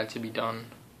 that had to be done.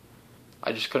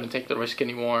 I just couldn't take the risk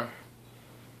anymore.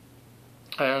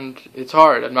 And it's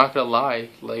hard, I'm not gonna lie.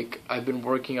 Like, I've been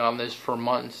working on this for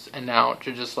months, and now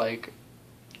to just, like,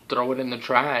 throw it in the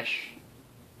trash,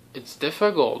 it's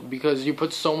difficult because you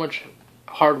put so much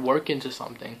hard work into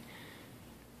something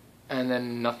and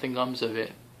then nothing comes of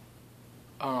it.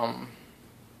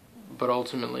 But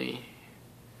ultimately,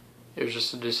 it was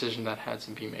just a decision that had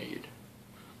to be made.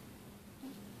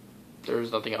 There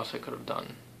was nothing else I could have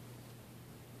done.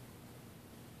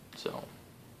 So,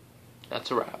 that's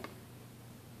a wrap.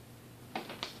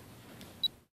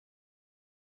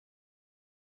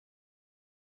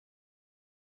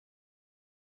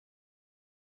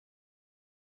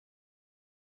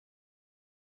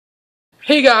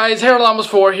 Hey guys, Harold Almost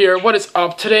 4 here. What is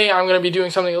up? Today I'm going to be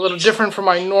doing something a little different from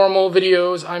my normal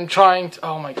videos. I'm trying to...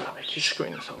 Oh my god, I keep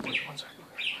screwing this up. Wait 1 second.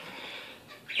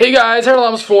 Hey guys, Harold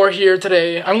Almost 4 here.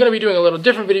 Today I'm going to be doing a little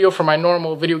different video from my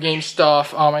normal video game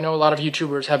stuff. I know a lot of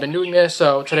YouTubers have been doing this,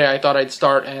 so today I thought I'd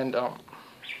start and... Oh my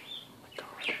god.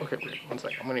 Okay, wait 1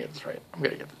 second. I'm going to get this right. I'm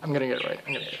going to get it right.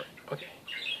 Okay.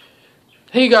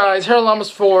 Hey guys, Harold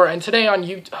Almost 4, and today on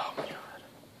YouTube... Oh my god.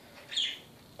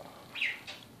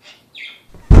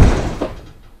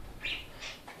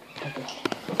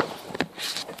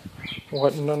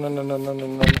 What? No,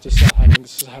 this is not happening,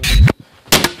 this is happening.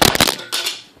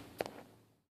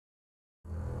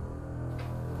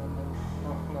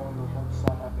 No, this is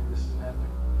not happening, this is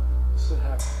happening. This is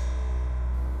happening.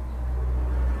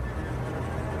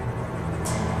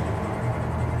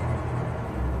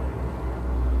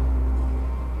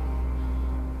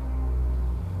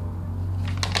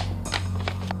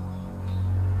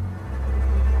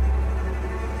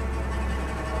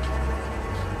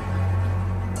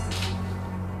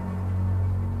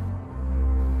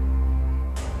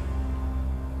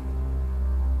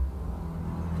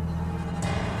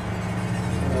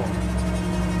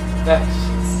 Thanks.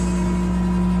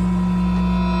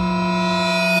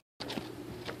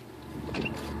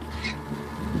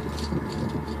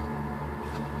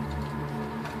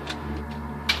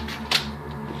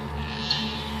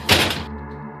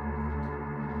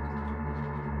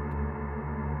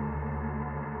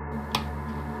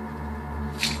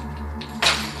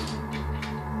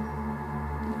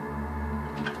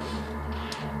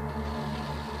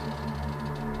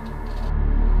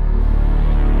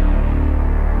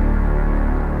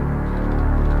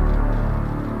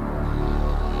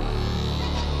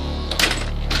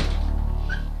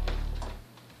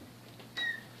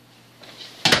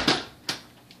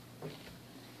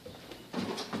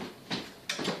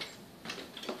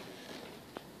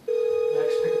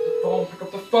 Pick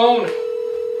up the phone.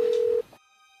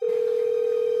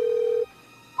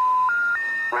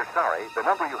 We're sorry, the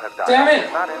number you have dialed Damn it!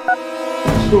 is not in.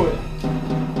 Screw it.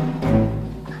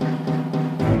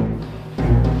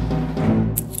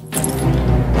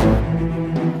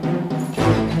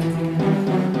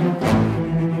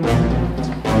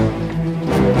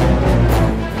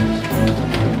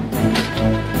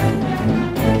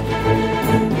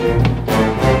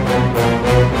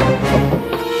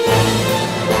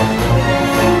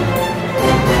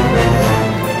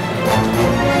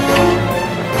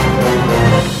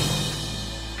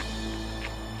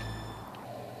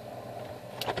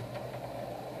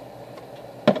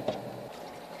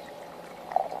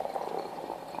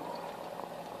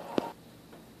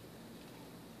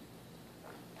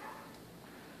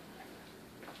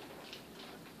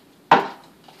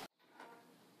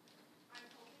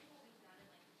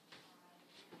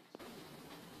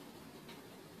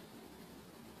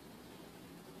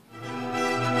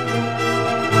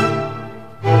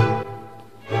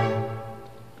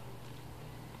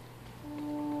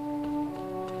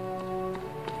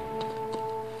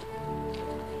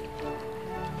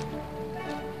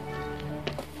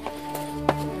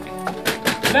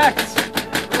 Max!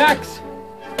 Max!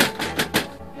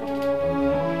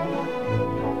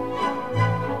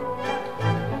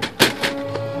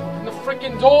 The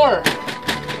freaking door!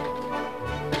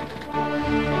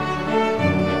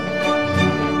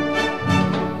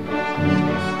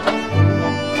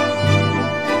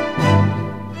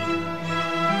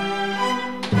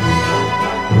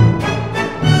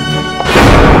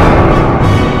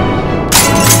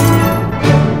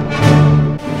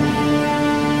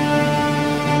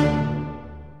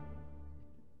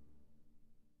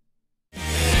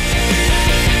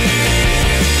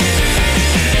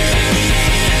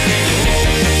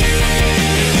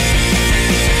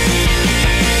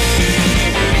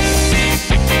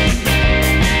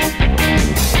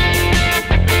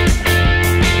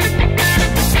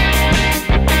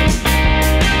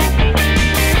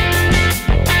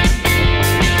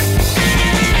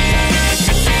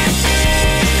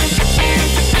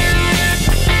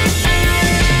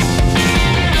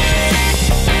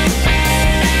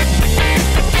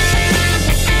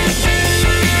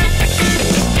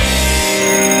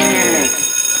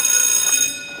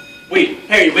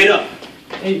 Harry, wait up.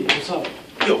 Hey, what's up?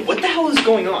 Yo, what the hell is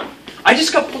going on? I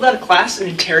just got pulled out of class and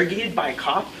interrogated by a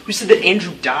cop who said that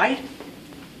Andrew died?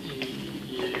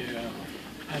 Yeah.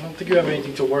 I don't think you have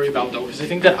anything to worry about though, because I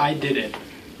think that I did it.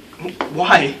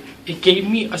 Why? It gave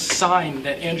me a sign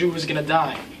that Andrew was gonna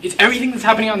die. It's everything that's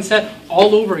happening on the set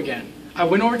all over again. I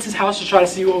went over to his house to try to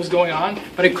see what was going on,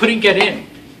 but I couldn't get in.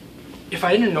 If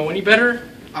I didn't know any better,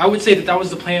 I would say that that was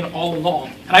the plan all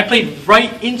along. And I played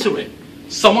right into it.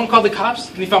 Someone called the cops,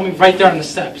 and they found me right there on the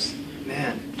steps.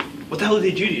 Man, what the hell did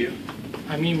they do to you?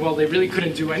 I mean, well, they really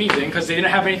couldn't do anything, because they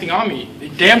didn't have anything on me. They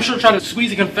damn sure tried to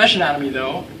squeeze a confession out of me,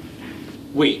 though.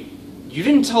 Wait, you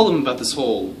didn't tell them about this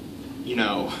whole, you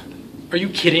know... Are you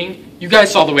kidding? You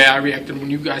guys saw the way I reacted when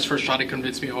you guys first tried to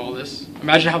convince me of all this.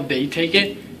 Imagine how they take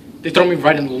it. They throw me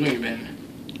right in the loony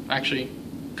bin. Actually,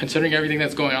 considering everything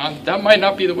that's going on, that might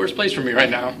not be the worst place for me right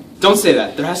now. Don't say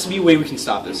that. There has to be a way we can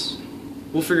stop this.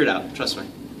 We'll figure it out, trust me.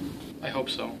 I hope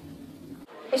so.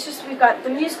 It's just we've got the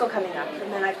musical coming up, and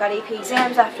then I've got AP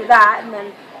exams after that, and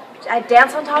then I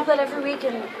dance on top of that every week,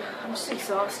 and I'm just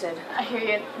exhausted. I hear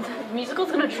you. The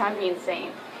musical's gonna drive me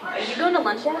insane. Are you going to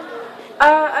lunch yet?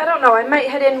 I don't know. I might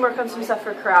head in and work on some stuff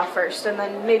for Corral first, and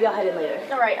then maybe I'll head in later.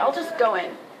 Alright, I'll just go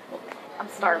in. I'm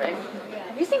starving.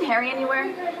 Have you seen Harry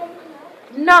anywhere?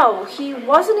 No, he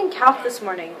wasn't in calc this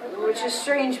morning, which is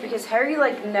strange because Harry,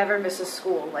 never misses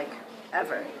school,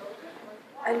 ever.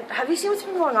 And have you seen what's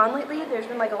been going on lately? There's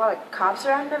been, a lot of cops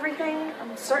around and everything.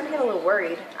 I'm starting to get a little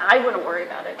worried. I wouldn't worry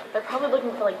about it. They're probably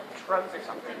looking for, drugs or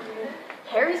something.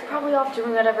 Harry's probably off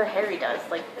doing whatever Harry does,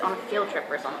 on a field trip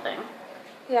or something.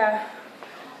 Yeah,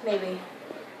 maybe.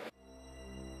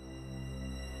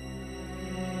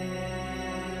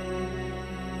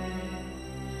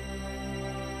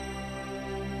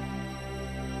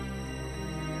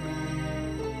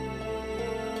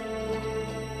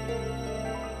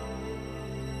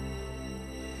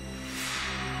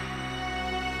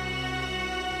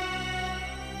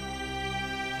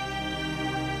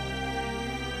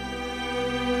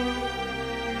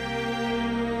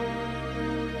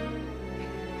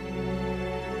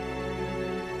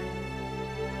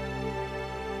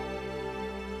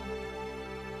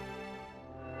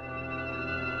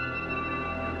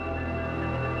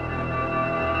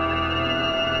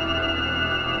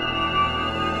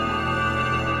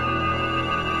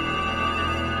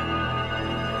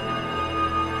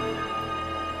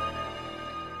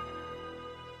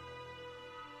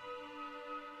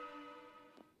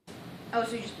 Oh,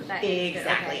 so you just put that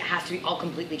Exactly. Okay. It has to be all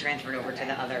completely transferred over to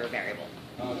the other variable.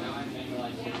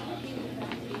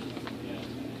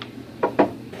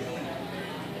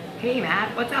 Hey,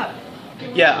 Matt, what's up?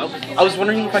 Yeah, I was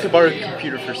wondering if I could borrow a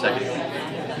computer for a second.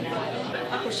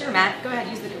 Oh, sure, Matt. Go ahead,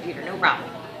 use the computer. No problem.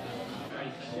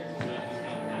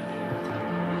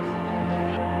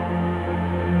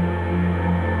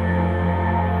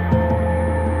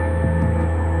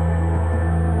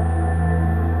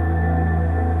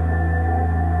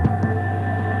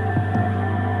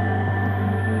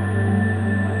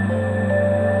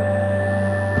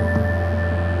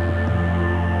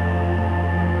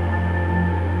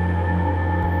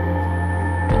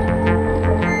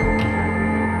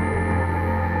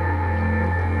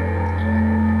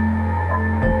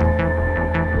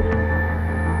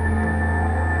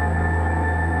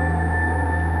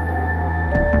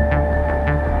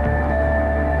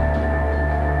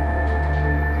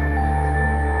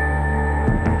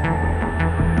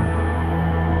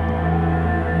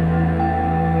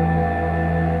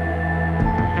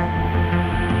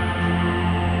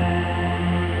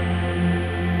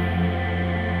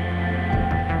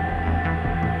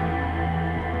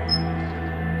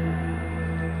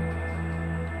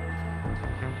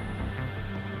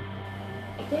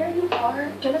 There you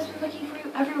are. Jenna's been looking for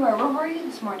you everywhere. Where were you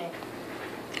this morning?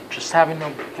 Just having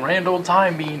a grand old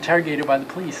time being interrogated by the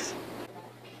police.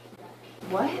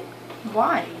 What?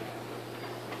 Why?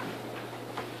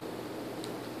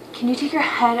 Can you take your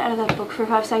head out of that book for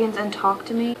 5 seconds and talk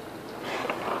to me?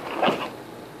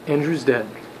 Andrew's dead.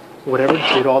 Whatever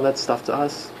did all that stuff to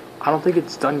us, I don't think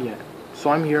it's done yet. So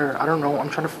I'm here, I don't know, I'm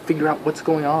trying to figure out what's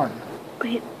going on.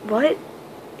 Wait, what?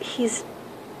 He's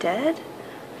dead?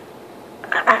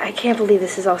 I can't believe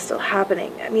this is all still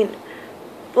happening. I mean,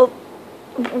 well,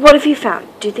 what have you found?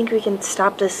 Do you think we can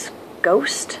stop this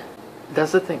ghost?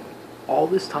 That's the thing. All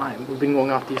this time, we've been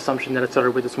going off the assumption that it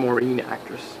started with this Maureen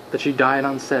actress. That she died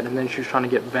on set and then she was trying to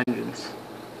get vengeance.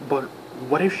 But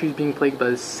what if she's being plagued by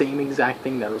the same exact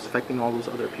thing that was affecting all those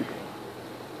other people?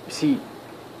 You see,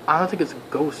 I don't think it's a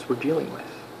ghost we're dealing with.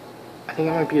 I think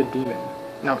it might be a demon.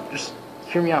 Now, just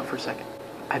hear me out for a second.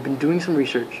 I've been doing some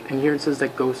research, and here it says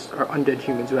that ghosts are undead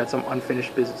humans who had some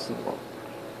unfinished business in the world.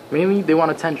 Mainly, they want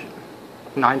attention.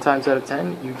 9 times out of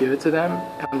 10, you give it to them,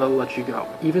 and they'll let you go.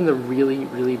 Even the really,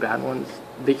 really bad ones,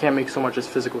 they can't make so much as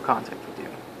physical contact with you.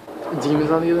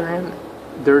 Demons, on the other hand,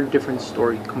 they're a different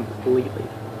story completely.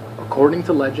 According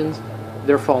to legends,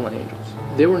 they're fallen angels.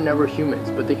 They were never humans,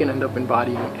 but they can end up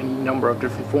embodying any number of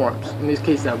different forms. In this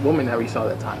case, that woman that we saw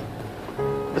that time.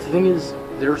 But the thing is,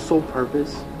 their sole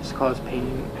purpose is to cause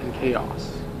pain and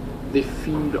chaos. They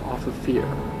feed off of fear.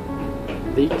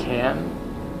 They can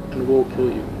and will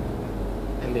kill you.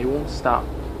 And they won't stop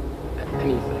at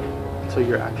anything until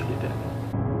you're actually dead.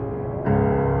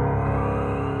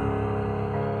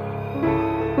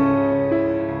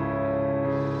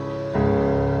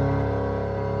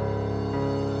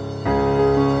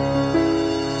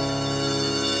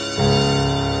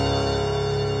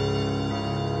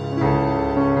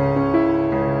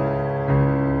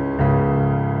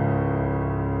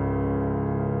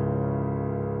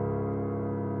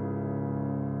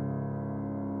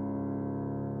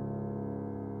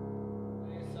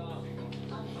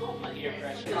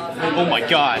 Oh my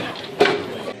god.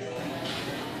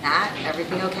 Matt,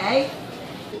 everything okay?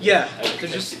 Yeah,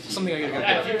 there's just something I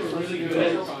gotta go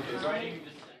do.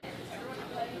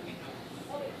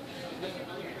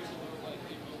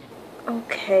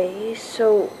 Okay,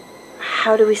 so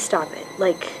how do we stop it?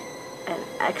 Like an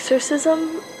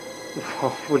exorcism?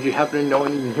 Well, would you happen to know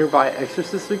any nearby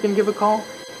exorcists we can give a call?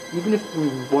 Even if we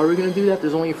were going to do that,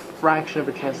 there's only a fraction of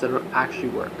a chance that it'll actually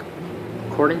work.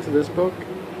 According to this book,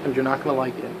 and you're not going to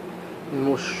like it, the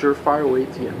most surefire way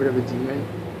to get rid of a demon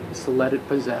is to let it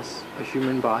possess a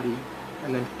human body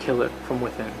and then kill it from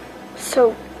within.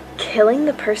 So, killing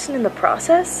the person in the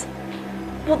process?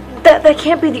 Well, that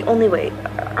can't be the only way.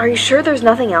 Are you sure there's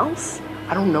nothing else?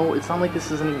 I don't know, it's not like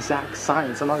this is an exact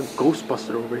science. I'm not a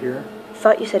ghostbuster over here.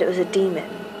 Thought you said it was a demon.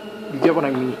 You get what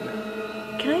I mean.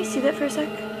 Can I see that for a sec?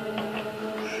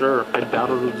 Sure, I doubt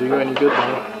it'll do you any good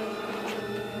though.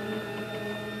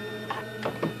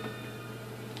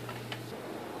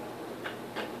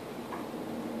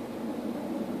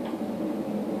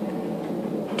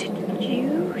 Did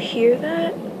you hear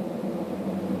that?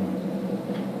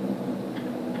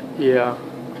 Yeah.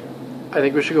 I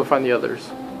think we should go find the others.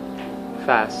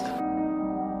 Fast.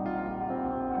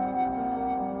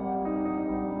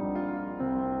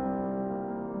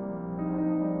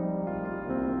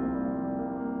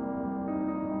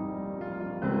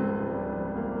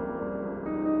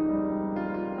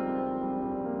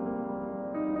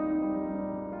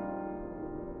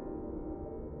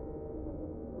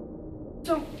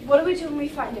 So, what do we do when we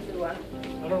find everyone?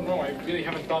 I don't know, I really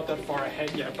haven't thought that far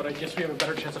ahead yet, but I guess we have a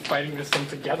better chance of fighting this thing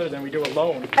together than we do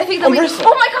alone. I think that we... Oh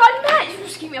my god, Matt! You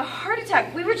just gave me a heart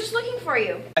attack. We were just looking for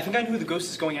you. I think I know who the ghost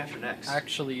is going after next.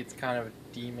 Actually, it's kind of a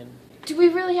demon. Do we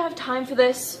really have time for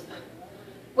this?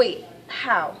 Wait,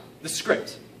 how? The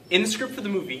script. In the script for the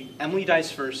movie, Emily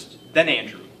dies first, then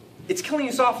Andrew. It's killing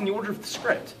us off in the order of the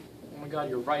script. Oh my god,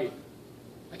 you're right.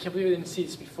 I can't believe I didn't see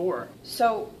this before.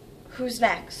 So, who's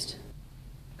next?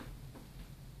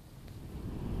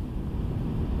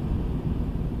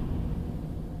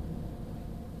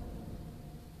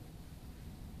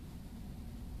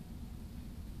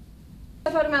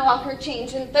 Step out of my locker,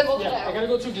 change, and then we'll head out. I gotta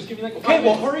go too, just give me like Okay,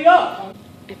 well hurry up!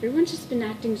 Everyone's just been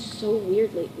acting so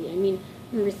weird lately. I mean,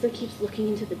 Marissa keeps looking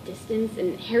into the distance,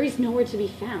 and Harry's nowhere to be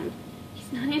found.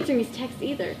 He's not answering his texts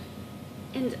either.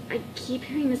 And I keep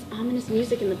hearing this ominous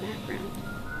music in the background.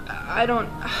 I don't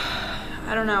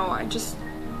know.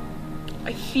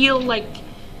 I feel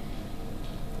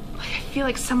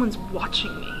like someone's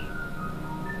watching me.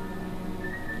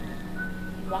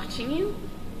 Watching you?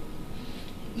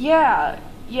 Yeah,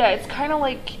 it's kind of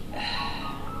like...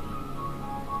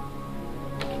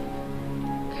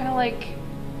 Kind of like...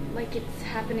 Like it's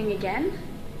happening again?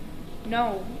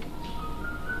 No.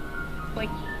 Like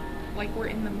we're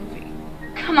in the movie.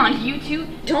 Come on, you two.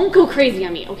 Don't go crazy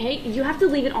on me, okay? You have to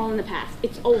leave it all in the past.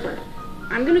 It's over.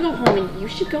 I'm gonna go home and you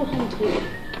should go home too.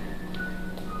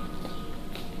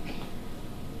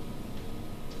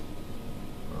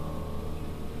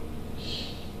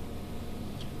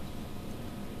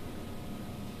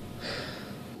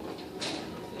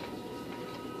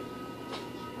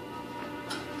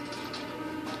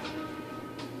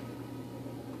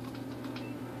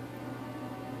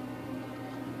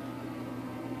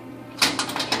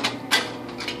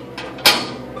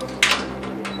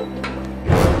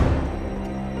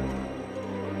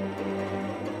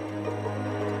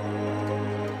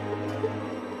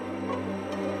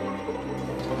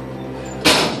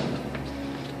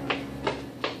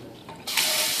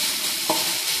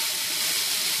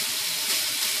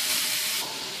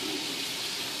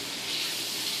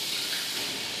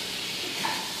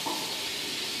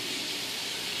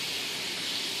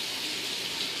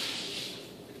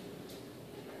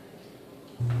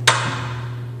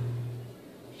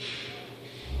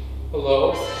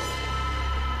 Hello?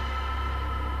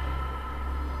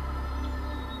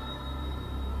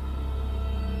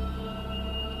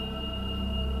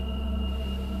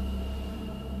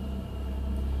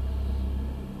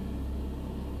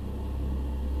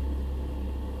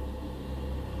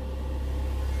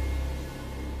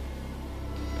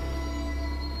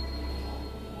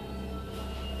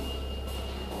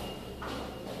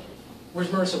 Where's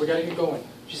Marissa? We gotta get going.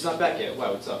 She's not back yet. Why?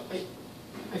 What's up?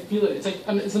 I feel it. It's like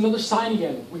it's another sign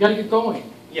again. We gotta get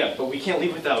going. Yeah, but we can't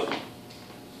leave without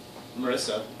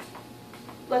Marissa.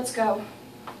 Let's go.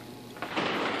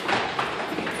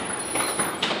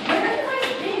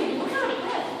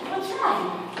 What's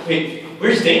wrong? Wait,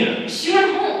 where's Dana? She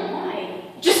went home. Why?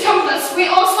 Just come with us. We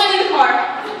all slide in the car.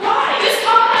 Why? Just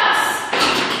come with us.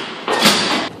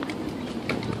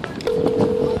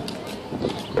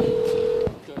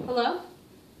 Hello?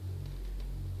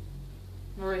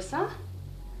 Marissa?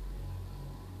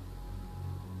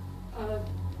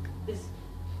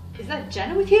 Is that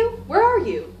Jenna with you? Where are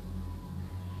you?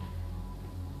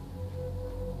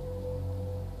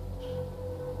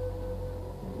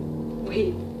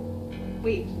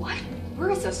 Wait, what?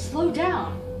 Marissa, slow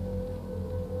down.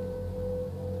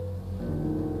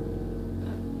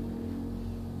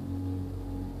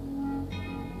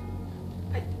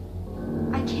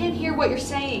 I can't hear what you're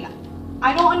saying.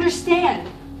 I don't understand.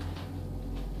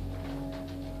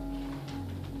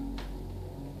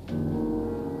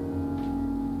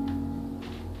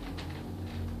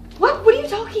 What? What are you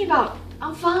talking about?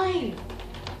 I'm fine.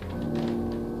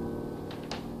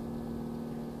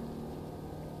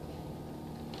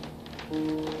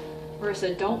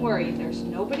 Marissa, don't worry. There's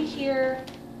nobody here.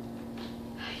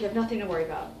 You have nothing to worry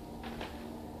about.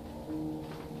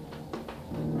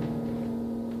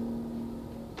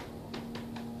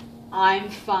 I'm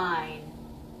fine.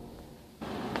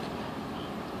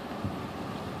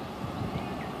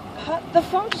 The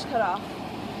phone just cut off.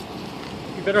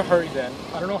 You better hurry then.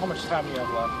 I don't know how much time we have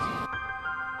left.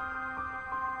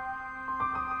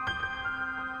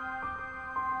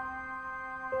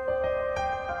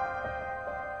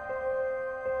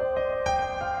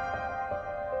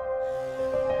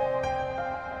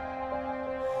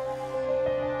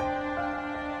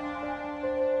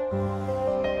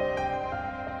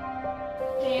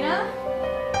 Dana?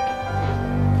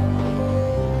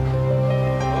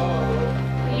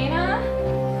 Dana?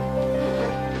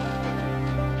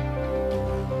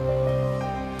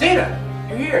 Dana,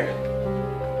 you're here.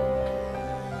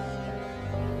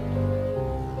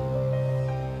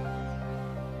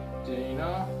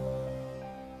 Dana?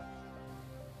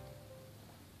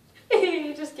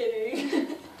 Just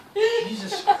kidding.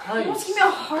 Jesus You Christ. almost gave me a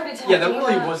heart attack. Yeah, that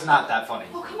really Dana. was not that funny.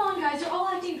 Oh, come on, guys. You're all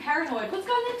acting paranoid. What's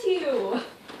gotten into you?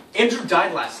 Andrew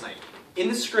died last night. In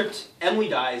the script, Emily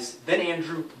dies, then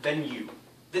Andrew, then you.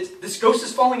 This ghost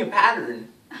is following a pattern.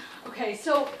 Okay,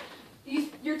 so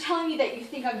you're telling me that you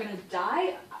think I'm gonna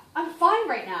die? I'm fine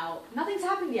right now. Nothing's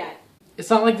happened yet. It's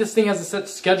not like this thing has a set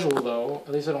schedule, though.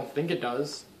 At least I don't think it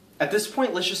does. At this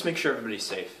point, let's just make sure everybody's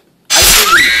safe.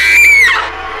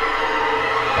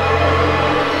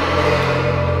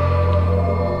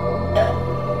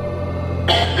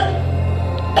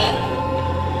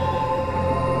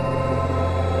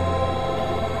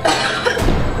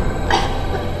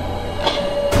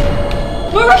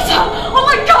 Marissa! Oh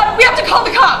my god, we have to call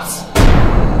the cops!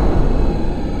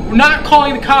 We're not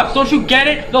calling the cops, don't you get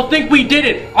it? They'll think we did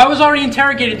it. I was already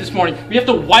interrogated this morning. We have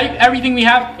to wipe everything we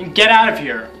have and get out of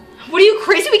here. What are you,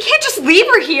 crazy? We can't just leave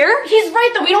her here. He's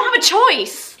right though, we don't have a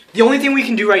choice. The only thing we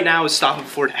can do right now is stop it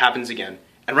before it happens again.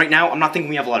 And right now, I'm not thinking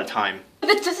we have a lot of time.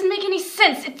 That doesn't make any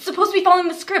sense. It's supposed to be following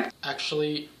the script.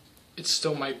 Actually, it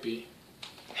still might be.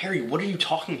 Harry, what are you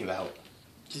talking about?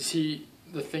 You see,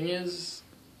 the thing is,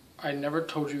 I never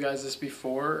told you guys this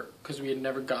before because we had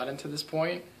never gotten to this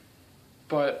point,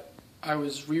 but I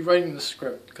was rewriting the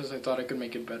script because I thought I could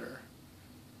make it better.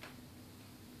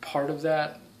 Part of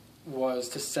that was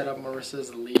to set up Marissa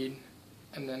as the lead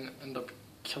and then end up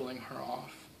killing her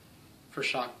off for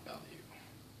shock value.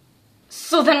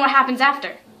 So then what happens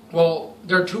after? Well,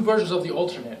 there are two versions of the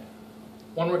alternate.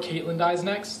 One where Caitlin dies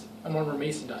next, and one where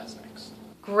Mason dies next.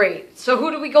 Great. So who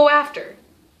do we go after?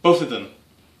 Both of them.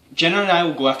 Jenna and I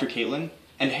will go after Caitlin,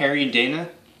 and Harry and Dana,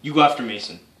 you go after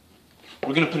Mason.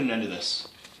 We're gonna put an end to this.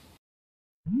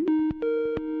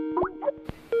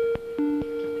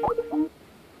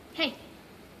 Hey.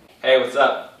 Hey, what's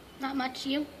up? Not much,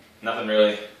 you? Nothing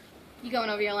really. You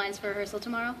going over your lines for rehearsal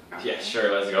tomorrow? Yeah,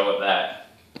 sure, let's go with that.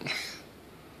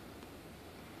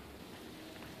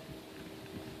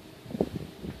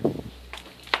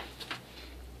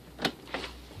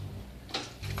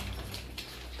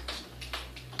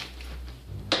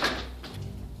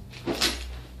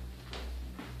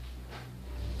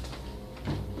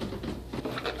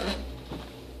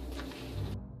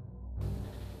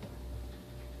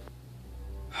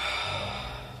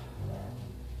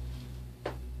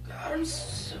 God, I'm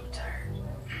so tired.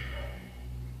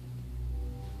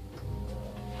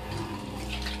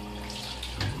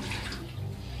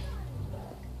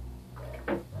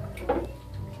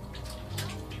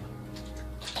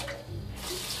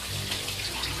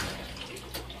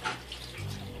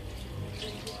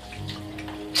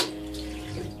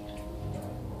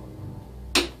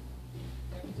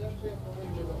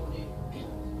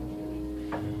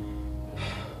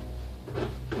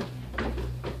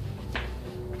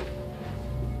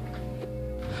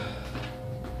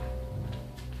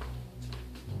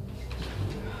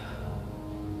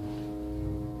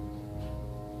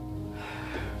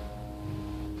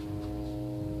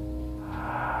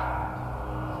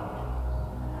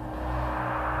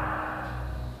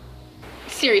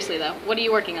 Seriously though, what are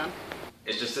you working on?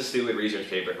 It's just a stupid research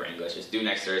paper for English. It's due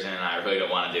next Thursday and I really don't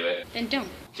want to do it. Then don't.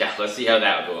 Yeah, let's see how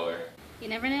that would go over. You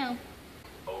never know.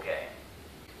 Okay.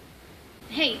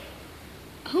 Hey,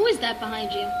 who is that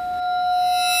behind you?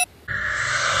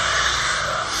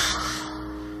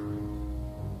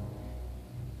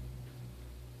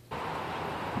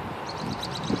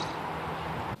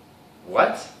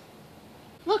 What?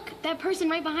 Look, that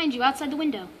person right behind you outside the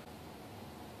window.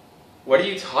 What are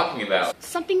you talking about?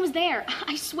 Something was there.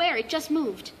 I swear, it just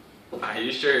moved. Are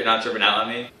you sure you're not tripping out on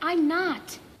me? I'm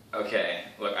not. Okay,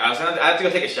 look, I have to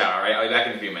go take a shower, alright? I'll be back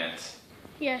in a few minutes.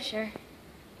 Yeah, sure.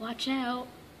 Watch out.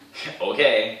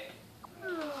 Okay.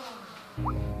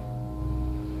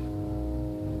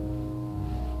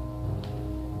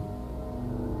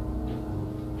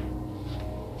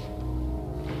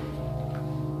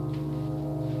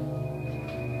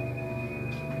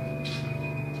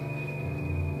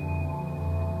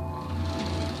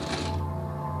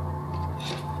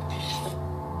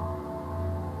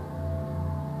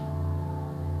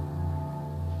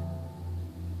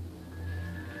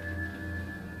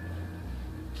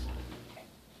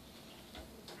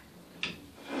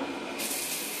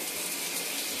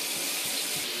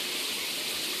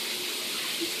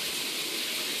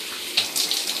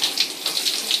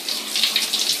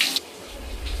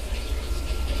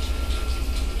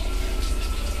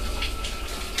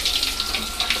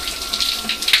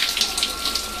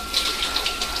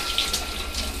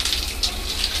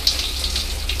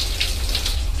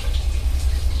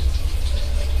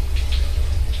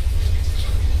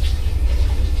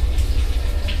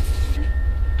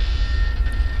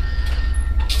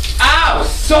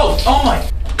 So, oh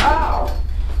my, ow!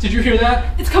 Did you hear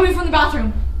that? It's coming from the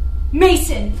bathroom.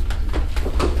 Mason!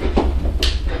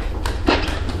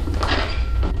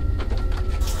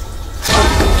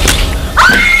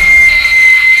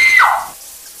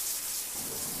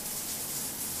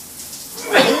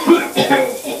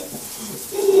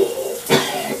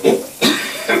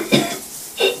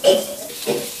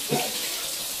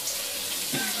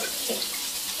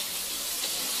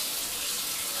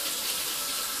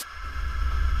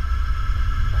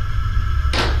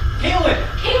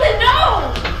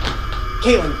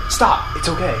 Caitlin, stop. It's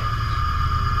okay.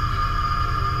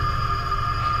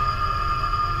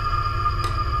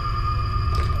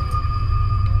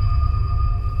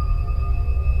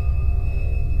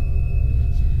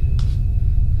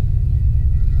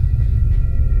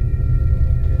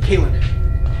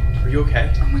 Caitlin, are you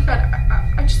okay? Oh my god,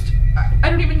 I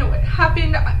don't even know what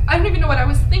happened. I don't even know what I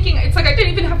was thinking. It's like I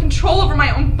didn't even have control over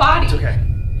my own body. It's okay.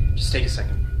 Just take a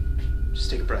second.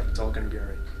 Just take a breath. It's all gonna be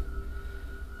alright.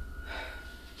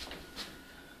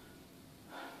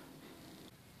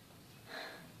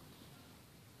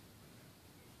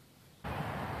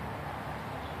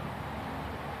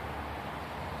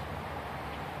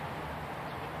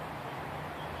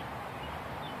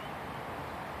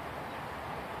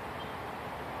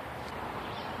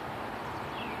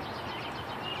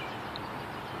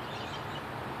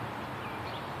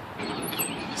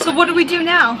 So what do we do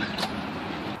now?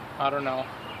 I don't know.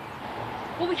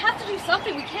 Well, we have to do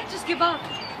something. We can't just give up.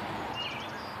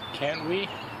 Can't we?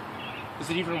 Is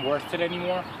it even worth it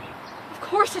anymore? Of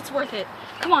course it's worth it.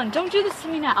 Come on, don't do this to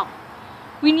me now.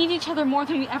 We need each other more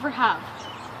than we ever have.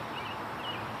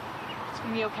 It's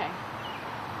gonna be okay.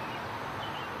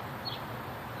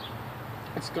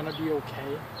 It's gonna be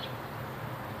okay.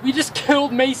 We just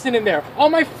killed Mason in there. All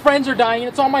my friends are dying and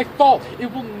it's all my fault.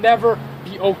 It will never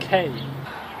be okay.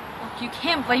 Look, you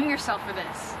can't blame yourself for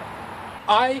this.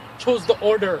 I chose the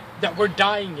order that we're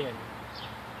dying in.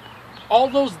 All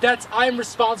those deaths I'm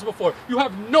responsible for. You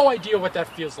have no idea what that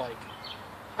feels like.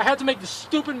 I had to make this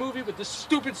stupid movie with this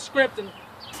stupid script and...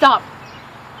 Stop.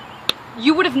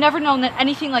 You would have never known that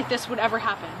anything like this would ever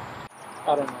happen.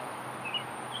 I don't know.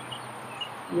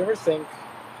 You ever think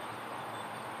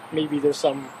maybe there's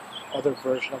some other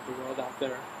version of the world out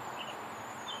there?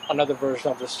 Another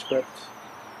version of the script?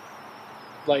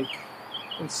 Like,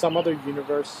 in some other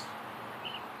universe,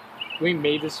 we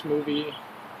made this movie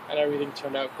and everything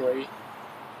turned out great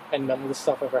and none of this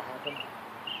stuff ever happened?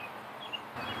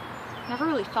 Never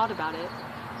really thought about it.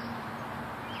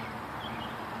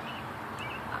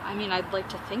 I mean, I'd like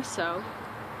to think so.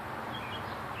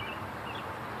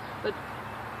 But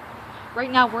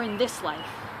right now we're in this life,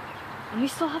 and we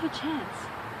still have a chance.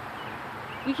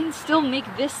 We can still make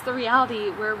this the reality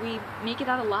where we make it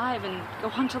out alive and go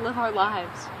on to live our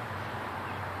lives.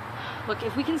 Look,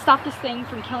 if we can stop this thing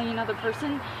from killing another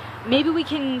person, maybe we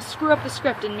can screw up the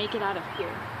script and make it out of here,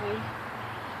 okay?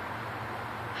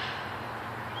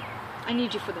 I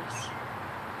need you for this.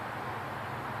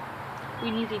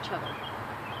 We need each other.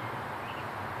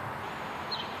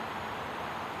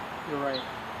 You're right.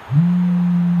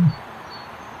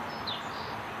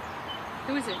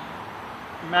 Who is it?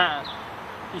 Matt.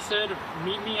 He said,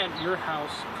 meet me at your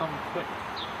house, come quick.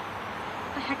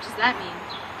 What the heck does that mean?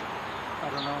 I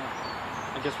don't know.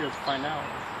 I guess we have to find out.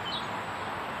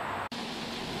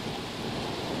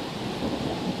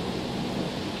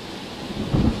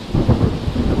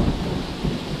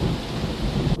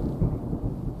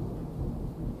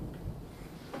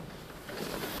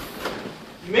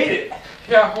 You made it!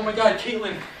 Yeah, oh my god,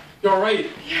 Caitlin, you're alright.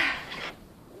 Yeah.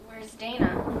 Where's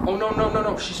Dana? Oh,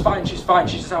 no, she's fine.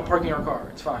 She's just out parking our car.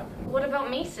 It's fine. What about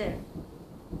Mason?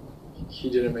 He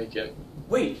didn't make it.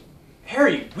 Wait,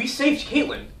 Harry, we saved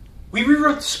Caitlin. We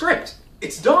rewrote the script.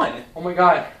 It's done. Oh my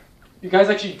god, you guys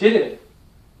actually did it.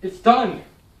 It's done.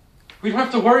 We don't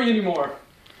have to worry anymore.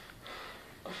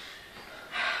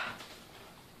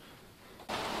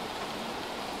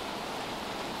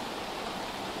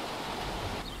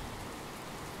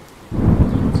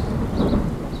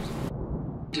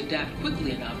 Adapt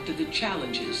quickly enough to the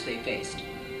challenges they faced.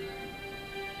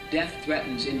 Death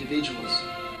threatens individuals.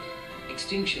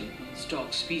 Extinction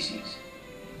stalks species.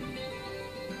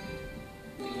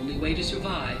 The only way to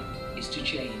survive is to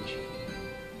change.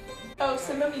 Oh,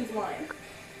 Simba means lion.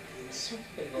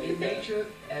 In nature,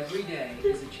 every day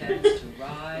is a chance to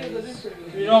rise.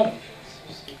 You know,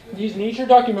 these nature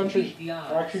documentaries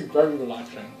are actually very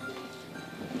relaxing.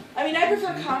 I mean, I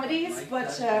prefer comedies, but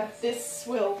this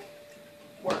will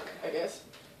work, I guess.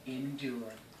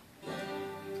 Endure.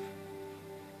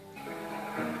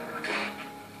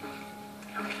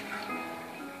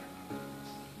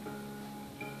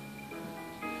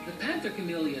 The panther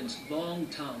chameleon's long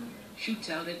tongue shoots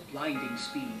out at blinding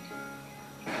speed.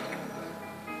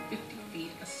 50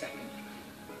 feet a second.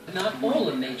 Not all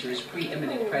of nature's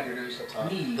preeminent predators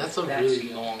need That's a that really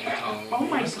speed. long tongue. Oh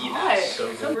my god.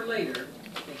 So Summer later,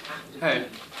 they have to Hey.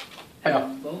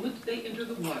 And the moment they enter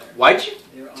the water, Why'd you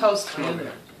they're tell on us to come over high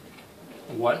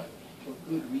here? What? for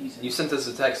good reason. You sent us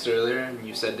a text earlier and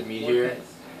you said to meet here.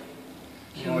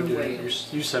 No, I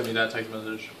didn't. You sent me that text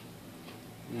message.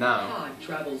 No. Pod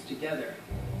travels together,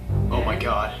 Oh my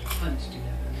god. hunts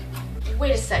together.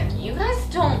 Wait a sec, you guys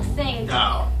don't think...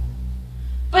 No.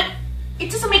 But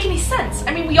it doesn't make any sense.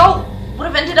 I mean, we all would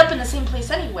have ended up in the same place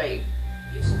anyway.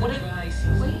 It's the What if- dry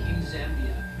season in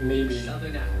Zambia, Maybe,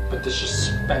 southern Africa. but this just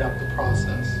sped up the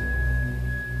process.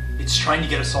 It's trying to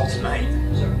get us all tonight.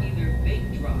 Rivers are either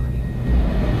baked dry.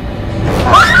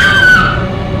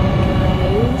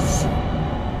 Guys,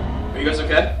 you guys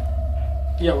okay?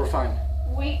 Yeah, we're fine.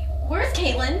 Wait, where's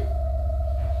Caitlin?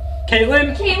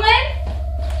 Caitlin? Caitlin?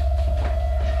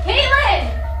 Caitlin!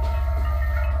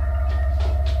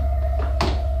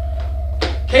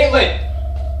 Caitlin!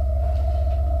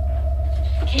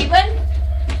 Caitlin?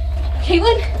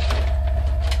 Caitlin?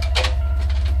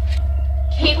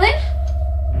 Caitlin?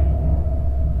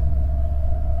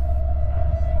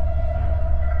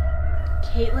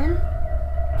 Caitlin?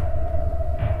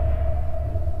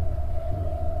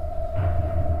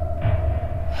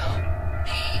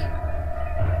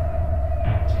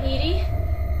 Katie?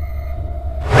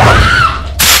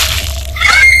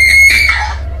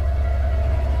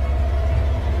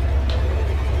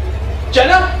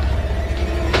 Jenna?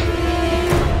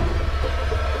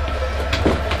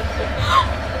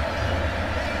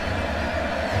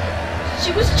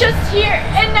 She was just here,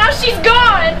 and now she's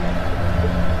gone!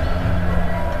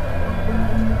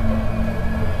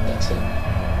 That's it.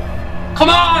 Come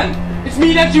on! It's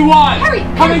me that you want! Harry!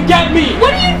 Come and get me!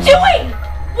 What are you doing?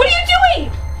 What are you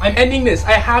doing? I'm ending this.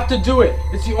 I have to do it.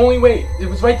 It's the only way. It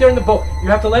was right there in the book. You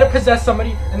have to let it possess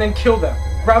somebody and then kill them.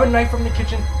 Grab a knife from the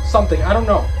kitchen, something. I don't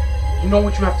know. You know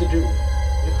what you have to do. You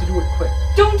have to do it quick.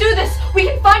 Don't do this! We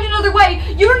can find another way!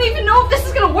 You don't even know if this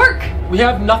is gonna work! We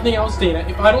have nothing else, Dana.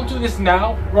 If I don't do this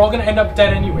now, we're all gonna end up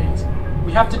dead anyways.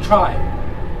 We have to try.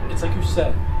 It's like you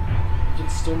said. We can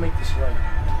still make this right.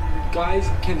 You guys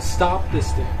can stop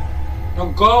this thing.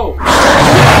 Now go!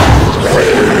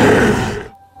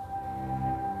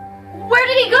 Where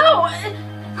did he go?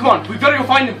 Come on, we better go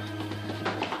find him.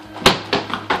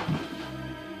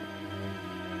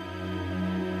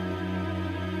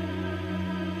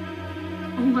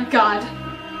 Oh my god.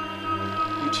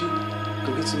 You two,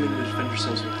 go get something to defend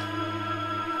yourselves with.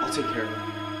 I'll take care of it.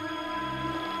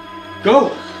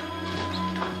 Go!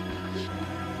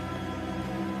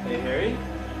 Hey, Harry?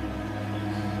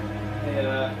 Hey,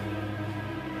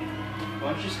 why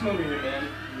don't you just come over here, man?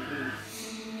 We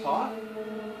can talk?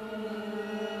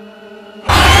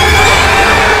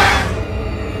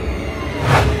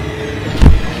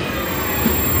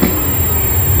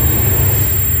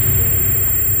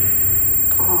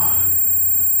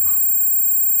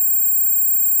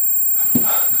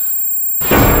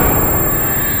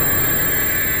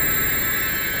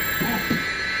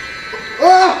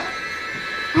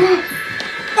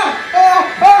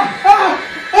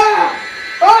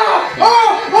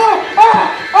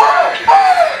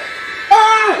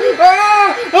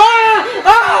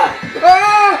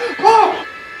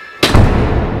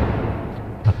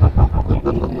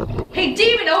 Hey,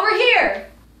 demon, over here!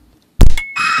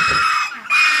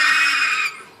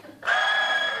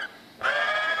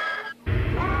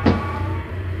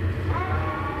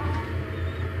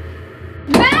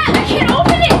 Matt, I can't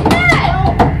open it! Matt!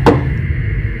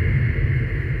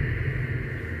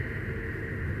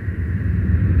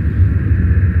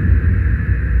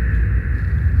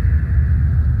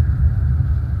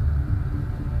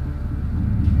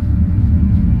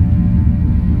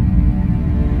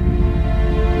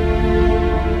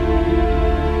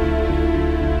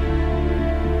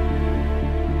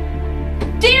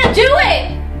 Dana, do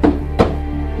it!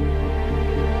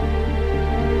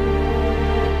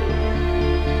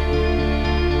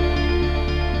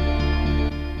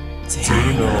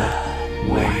 Dana,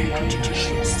 wait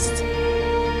just.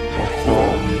 I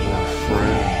thought we were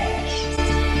friends.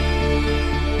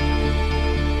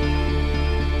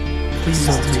 Please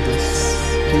don't do this.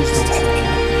 Please don't kill me.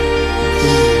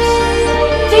 Please.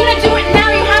 Dana, do it now!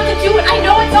 You have to do it! I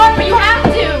know it's hard, but you have to!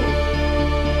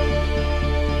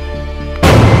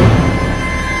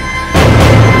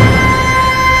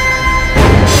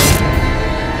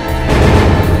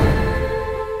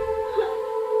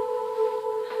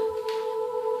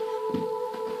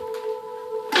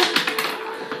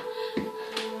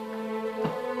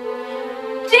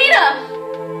 Dana!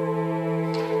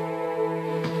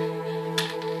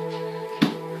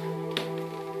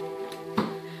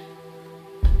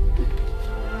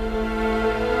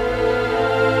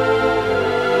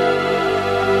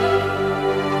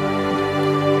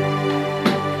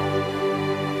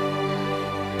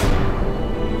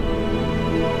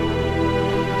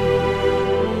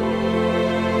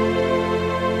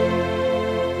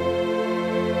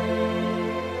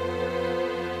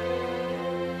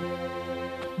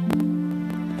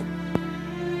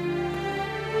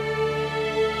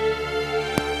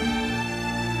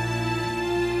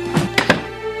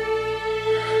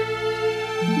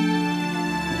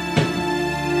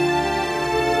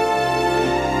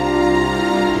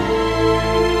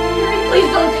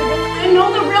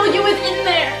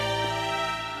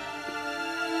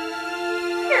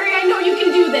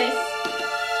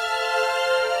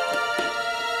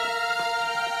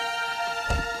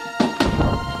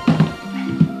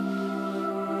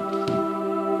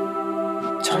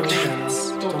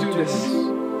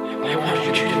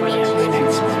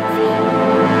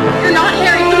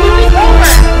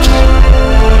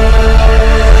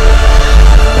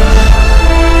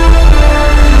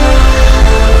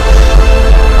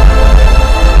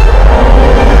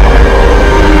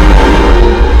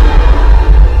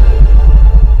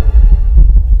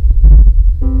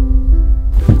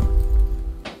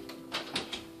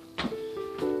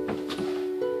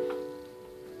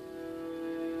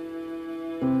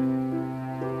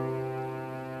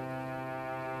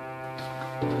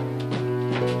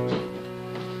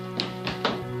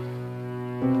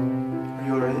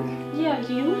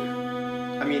 that you?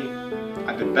 I mean,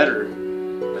 I've been better,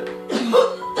 but...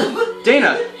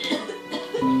 Dana!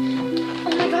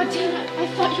 Oh my god, Dana, I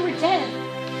thought you were dead.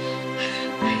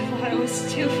 I thought I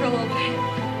was too for a little bit.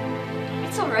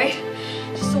 It's alright.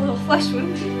 Just a little flesh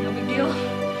wound. No big deal.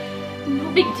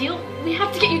 No big deal. We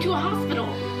have to get you to a hospital.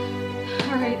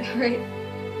 Alright, alright.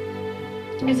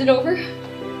 Is it over?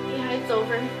 Yeah, it's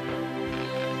over.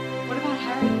 What about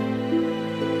Harry?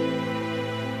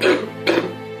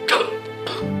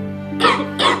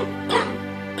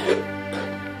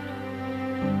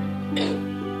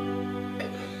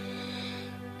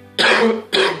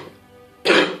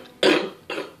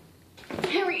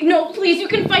 Harry, no, please, you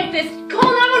can fight this. Call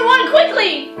 911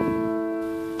 quickly!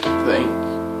 Thank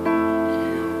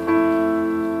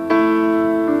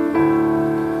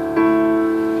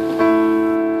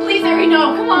Please, Harry,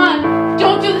 no, come on.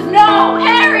 Don't do this. No,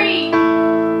 Harry!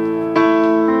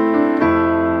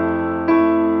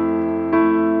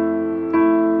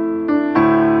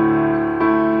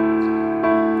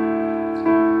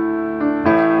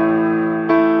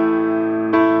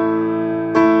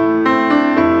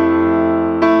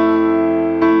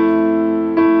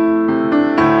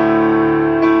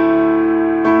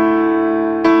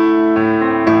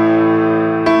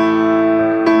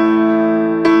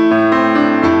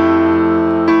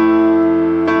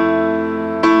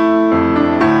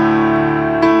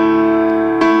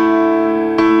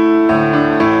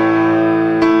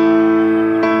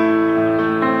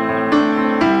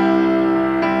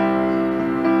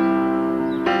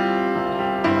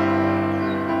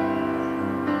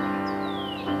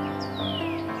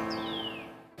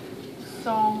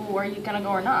 So, are you gonna go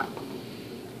or not?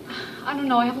 I don't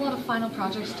know, I have a lot of final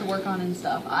projects to work on and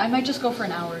stuff. I might just go for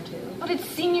an hour or two. But it's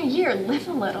senior year, live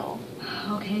a little.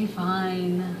 Okay,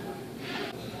 fine.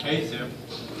 Hey, Sue.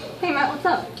 Hey Matt, what's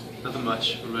up? Nothing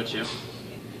much. What about you?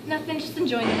 Nothing, just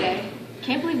enjoying the day.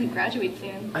 Can't believe we graduate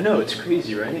soon. I know, it's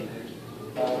crazy, right?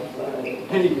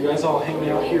 Hey, you guys all hanging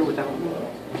out here without me?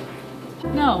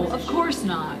 No, of course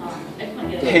not.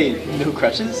 Hey, no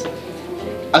crutches?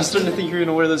 I was starting to think you were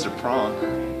gonna wear those to prom.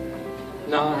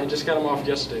 Nah, I just got them off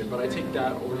yesterday, but I take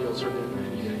that or you'll start getting them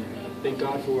any day. Thank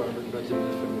God for whoever invented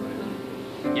the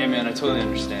thing right. Yeah, man, I totally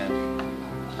understand.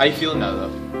 How you feeling now, though?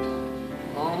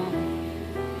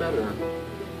 Better.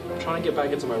 I'm trying to get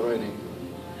back into my writing.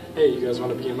 Hey, you guys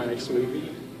want to be in my next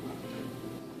movie?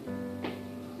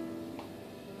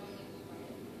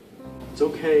 It's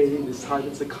okay, this time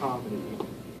it's a comedy.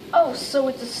 Oh, so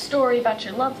it's a story about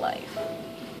your love life.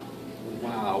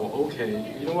 Wow,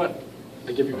 okay. You know what?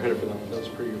 I give you credit for that one. That was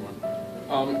a pretty good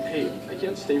one. Hey, I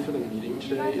can't stay for the meeting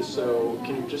today, so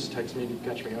can you just text me to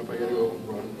catch me up? I gotta go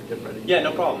run and get ready. Yeah,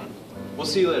 no problem. We'll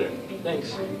see you later.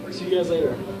 Thanks. See you guys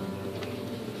later.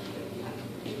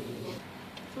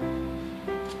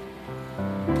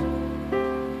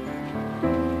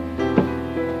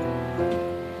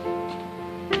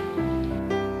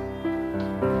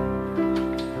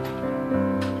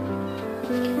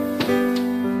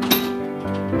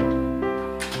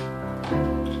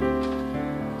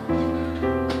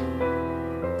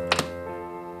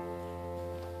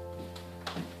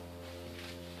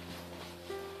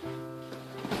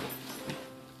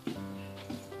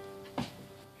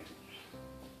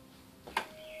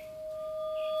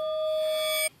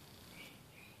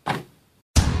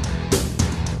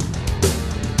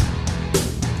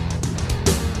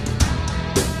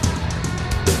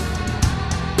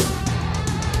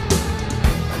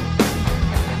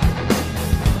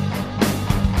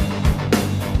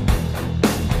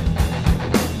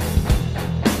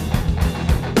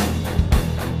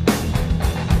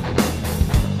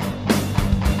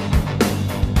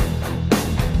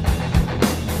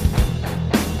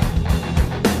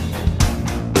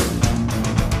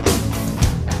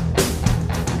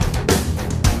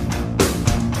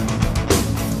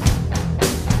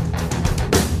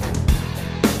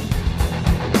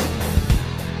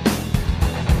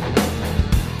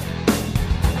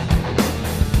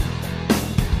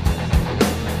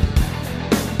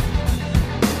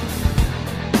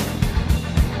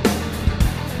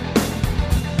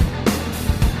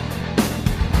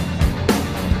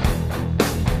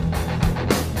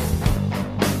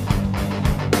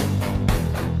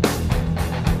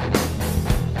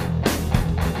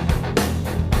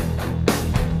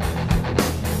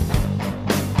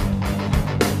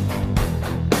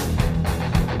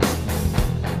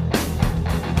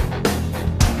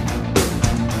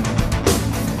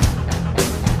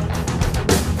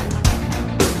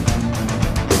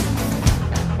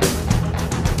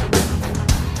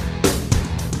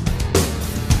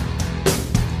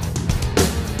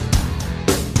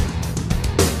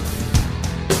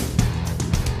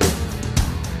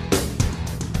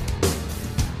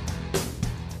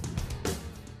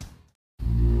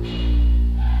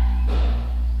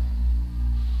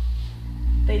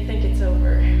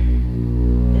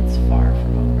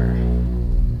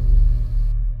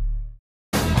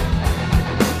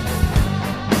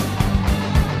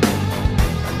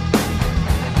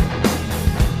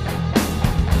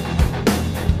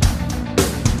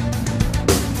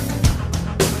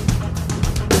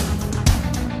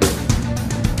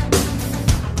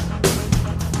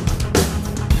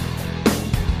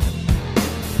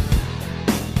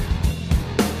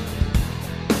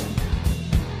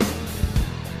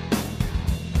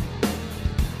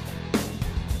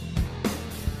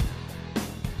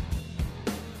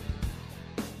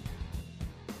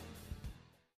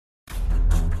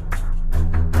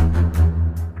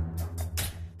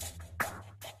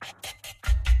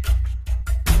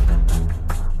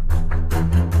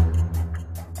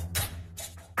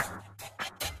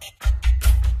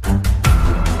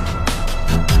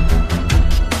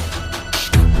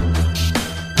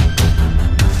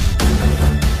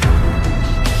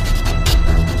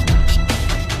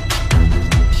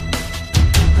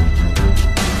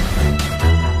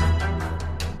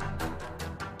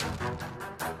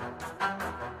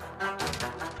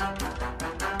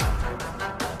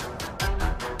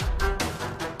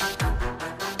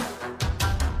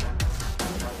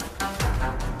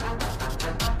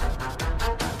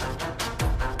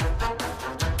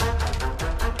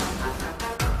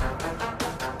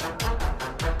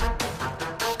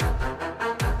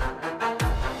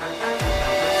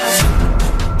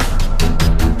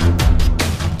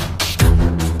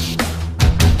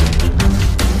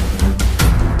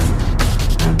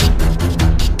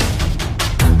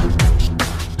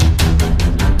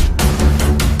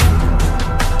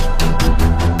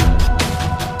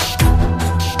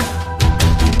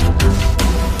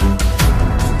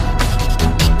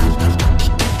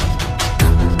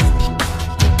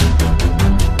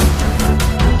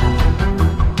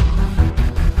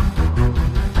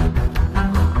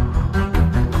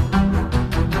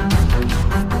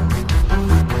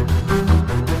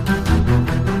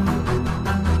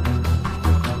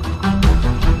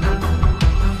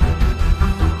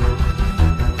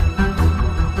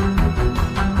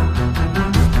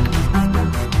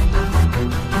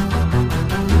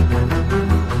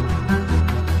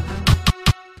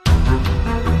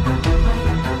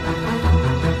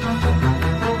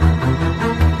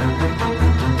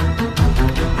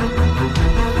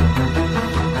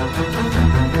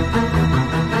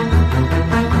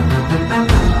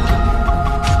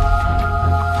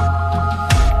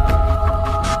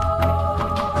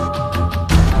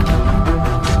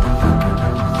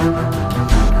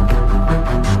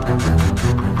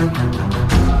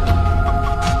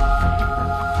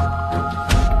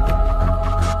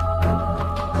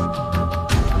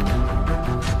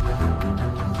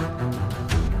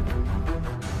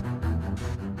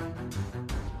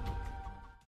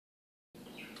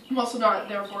 not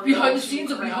therefore Behind the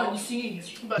scenes of behind the scenes.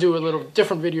 Do a little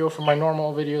different video from my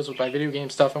normal videos with my video game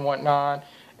stuff and whatnot.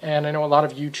 And I know a lot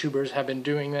of YouTubers have been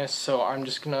doing this, so I'm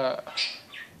just gonna...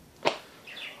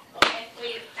 Okay,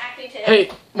 wait, acting tip.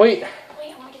 Hey, wait!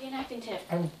 Wait, I want to give you an acting tip.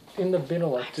 I'm in the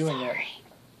middle of doing it.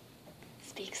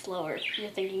 Speak slower. You're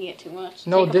thinking it too much.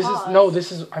 No, Take a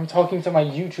this is, I'm talking to my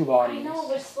YouTube I audience. know,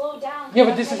 but slow down. Yeah,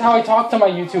 but this is how I talk to my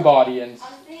YouTube audience.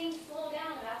 I'm saying slow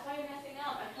down, and that's why you're messing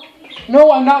up. I'm helping you.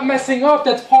 No, I'm not messing up.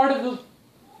 That's part of the...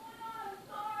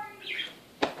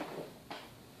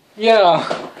 Yeah.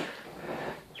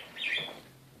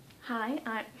 Hi,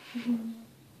 I'm...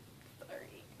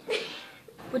 Sorry.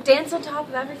 Would dance on top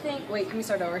of everything? Wait, can we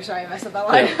start over? Sorry, I messed up that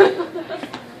line.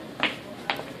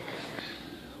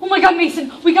 Oh my god,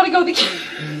 Mason, we gotta go. That's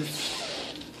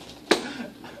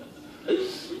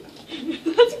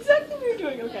exactly what you're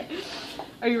doing, okay.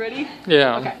 Are you ready?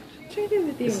 Yeah. Okay. Try to do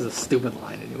with you. This is a stupid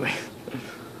line anyway.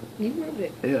 You wrote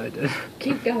it. Yeah, I did.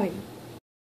 Keep going.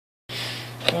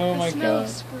 Oh my god.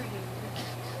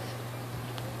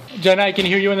 Jenna, I can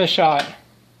hear you in the shot.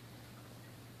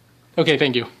 Okay,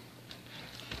 thank you.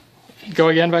 Go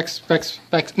again, Vex. Vex.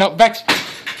 Vex. No, Vex.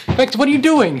 Vex, what are you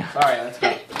doing? Sorry, let's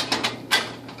go.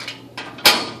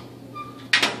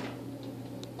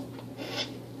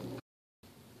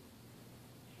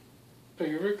 Are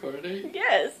you recording?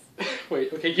 Yes.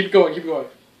 Wait, okay, keep going, keep going.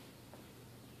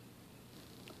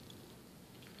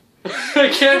 I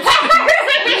can't see.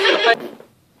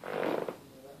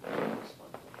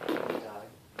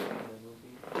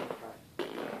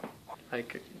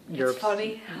 Like, you're... It's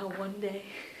funny how one day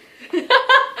you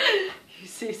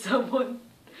see someone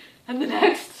and the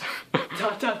next ...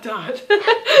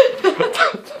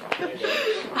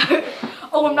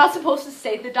 Oh, I'm not supposed to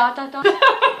say the ...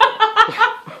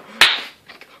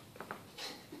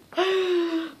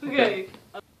 Okay.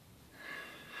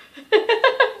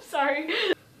 Sorry.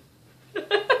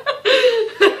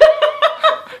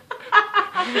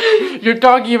 You're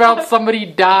talking about somebody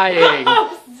dying.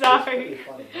 I'm sorry.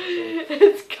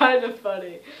 It's kind of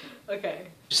funny. Okay.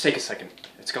 Just take a second.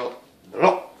 Let's go.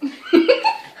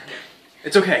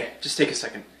 It's okay. Just take a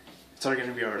second. It's all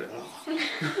gonna be alright.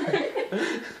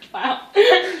 Wow.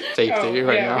 Safety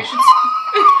right now.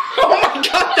 Oh my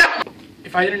god!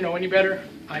 If I didn't know any better,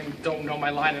 I don't know my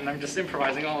line and I'm just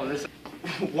improvising all of this.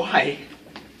 Why?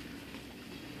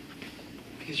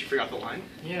 Because you forgot the line?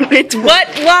 Yeah. It's what?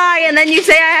 Why? And then you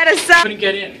say I had a son. Couldn't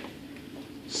get in.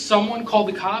 Someone called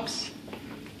the cops.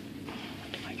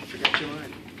 I forgot your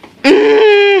line.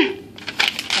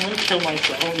 I'm gonna kill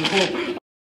myself. No.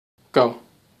 Go.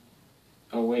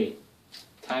 Oh wait.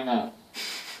 Time out.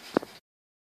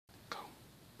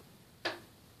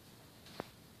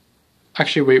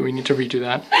 Actually, wait, we need to redo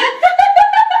that.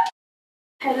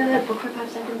 Head in that book for 5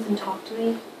 seconds and talk to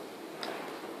me.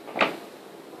 I'm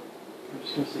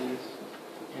just gonna say this.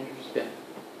 Andrew's dead.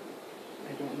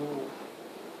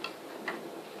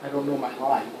 I don't know my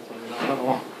line. That's what I don't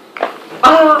know.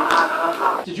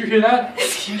 Did you hear that?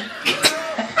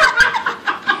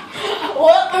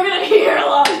 What? We're gonna be here a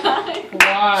long time.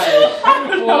 Why?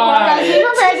 Guys, we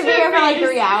prepared to be here for like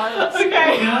 3 hours.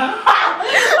 Okay.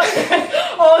 Okay.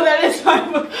 Oh, that is my.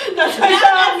 That's my.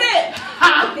 That's it.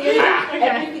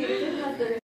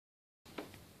 Okay.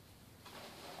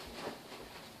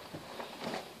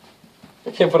 I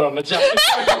can't put on the jacket.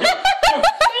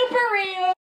 Super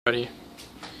real. Ready?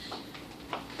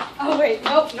 Oh wait.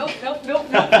 Nope. Nope. Nope. Nope.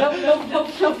 Nope. Nope. Nope. Nope.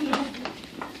 Nope. Nope.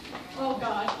 Oh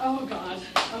god. Oh god.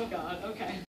 Oh god.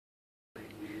 Okay.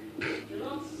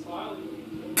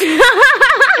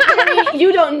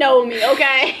 You don't know me,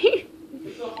 okay?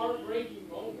 It's a heartbreaking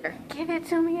moment. Give it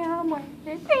to me, I'm worth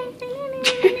it.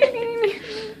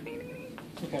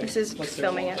 Okay, This is let's do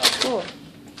filming it. at school.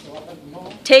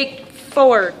 Take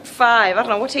 4, 5. I don't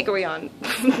know, what take are we on?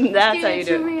 That's how you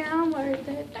do it. me, I'm worth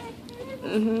it.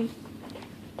 Mm-hmm.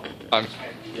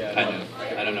 Yeah,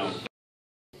 I don't know.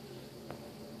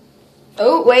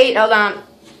 Oh, wait, hold on.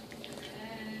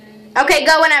 Okay,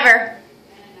 go whenever.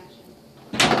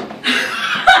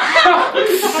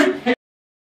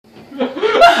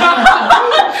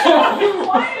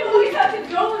 Why do we have to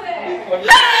go there?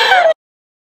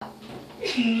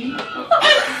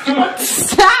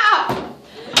 Stop! I'm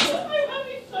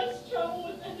having such trouble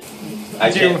with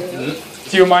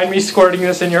this. Do you mind me squirting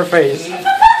this in your face?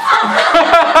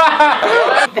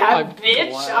 That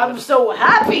bitch! I'm so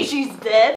happy she's dead.